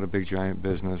website, not a big giant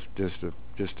business,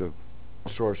 just a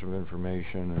source of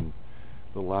information and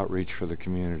a little outreach for the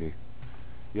community.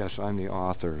 Yes, I'm the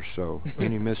author, so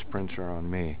any misprints are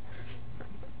on me.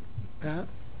 Pat?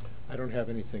 I don't have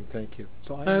anything, thank you.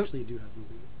 So I actually do have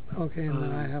something. Okay, and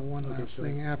then I have one okay, last so-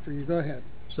 thing after you. Go ahead.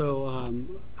 So,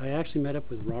 I actually met up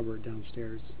with Robert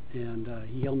downstairs, and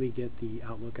he helped me get the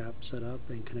Outlook app set up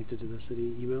and connected to the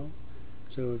city email.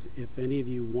 So if any of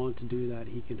you want to do that,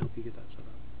 he can help you get that set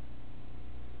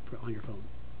up on your phone.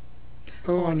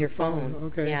 Oh, on your the phone.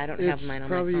 Okay. Yeah, I don't have mine on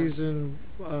my Probably phone.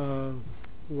 using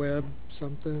web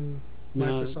something. No,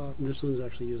 Microsoft. this one's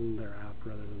actually using their app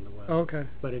rather than the web. Okay.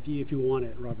 But if you want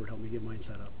it, Robert helped me get mine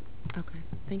set up. Okay,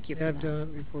 thank you Yeah, for I've that. done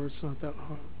it before. It's not that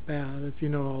bad if you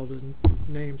know all the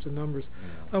names and numbers.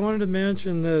 I wanted to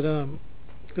mention that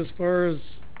as far as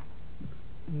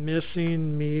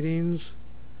missing meetings,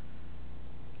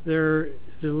 the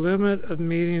limit of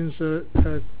meetings that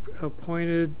an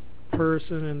appointed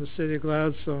person in the city of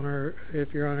Gladstone, or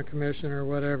if you're on a commission or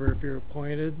whatever, if you're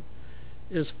appointed,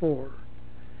 is 4.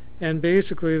 And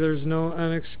basically there's no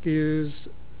unexcused,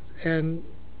 and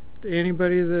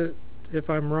anybody that, if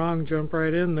I'm wrong, jump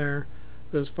right in there.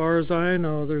 As far as I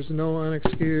know, there's no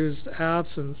unexcused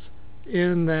absence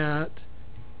in that.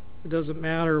 It doesn't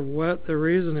matter what the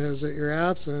reason is that you're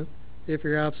absent. If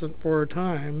you're absent 4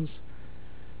 times,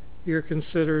 you're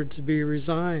considered to be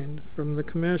resigned from the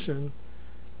commission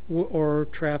or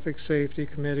traffic safety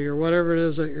committee or whatever it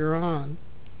is that you're on.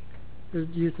 Do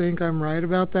you think I'm right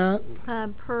about that?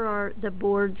 Per the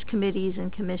boards, committees,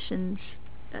 and commissions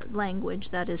language,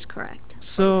 that is correct.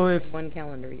 So if 1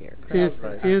 calendar year. if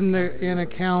in a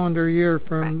calendar year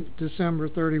from December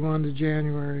 31 to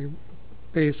January,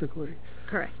 basically.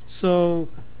 Correct. So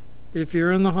if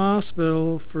you're in the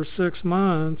hospital for 6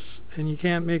 months and you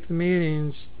can't make the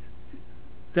meetings,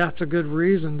 that's a good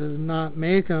reason to not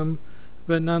make them,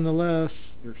 but nonetheless,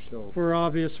 You're still for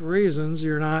obvious reasons,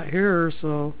 you're not here,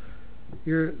 so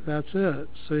that's it.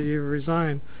 So you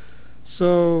resign.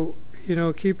 So, you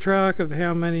know, keep track of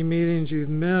how many meetings you've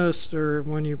missed, or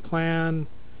when you plan,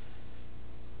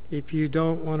 if you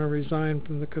don't want to resign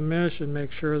from the commission,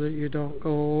 make sure that you don't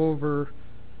go over,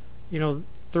 you know,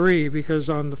 3, because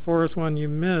on the 4th one you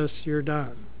miss, you're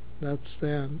done. That's the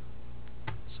end.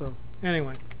 So,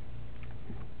 anyway,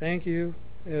 thank you.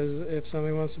 If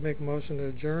somebody wants to make a motion to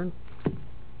adjourn.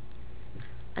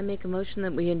 I make a motion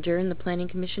that we adjourn the planning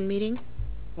commission meeting.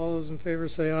 All those in favor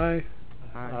say aye.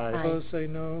 Aye. Opposed say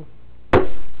no.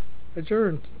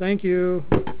 Adjourned. Thank you.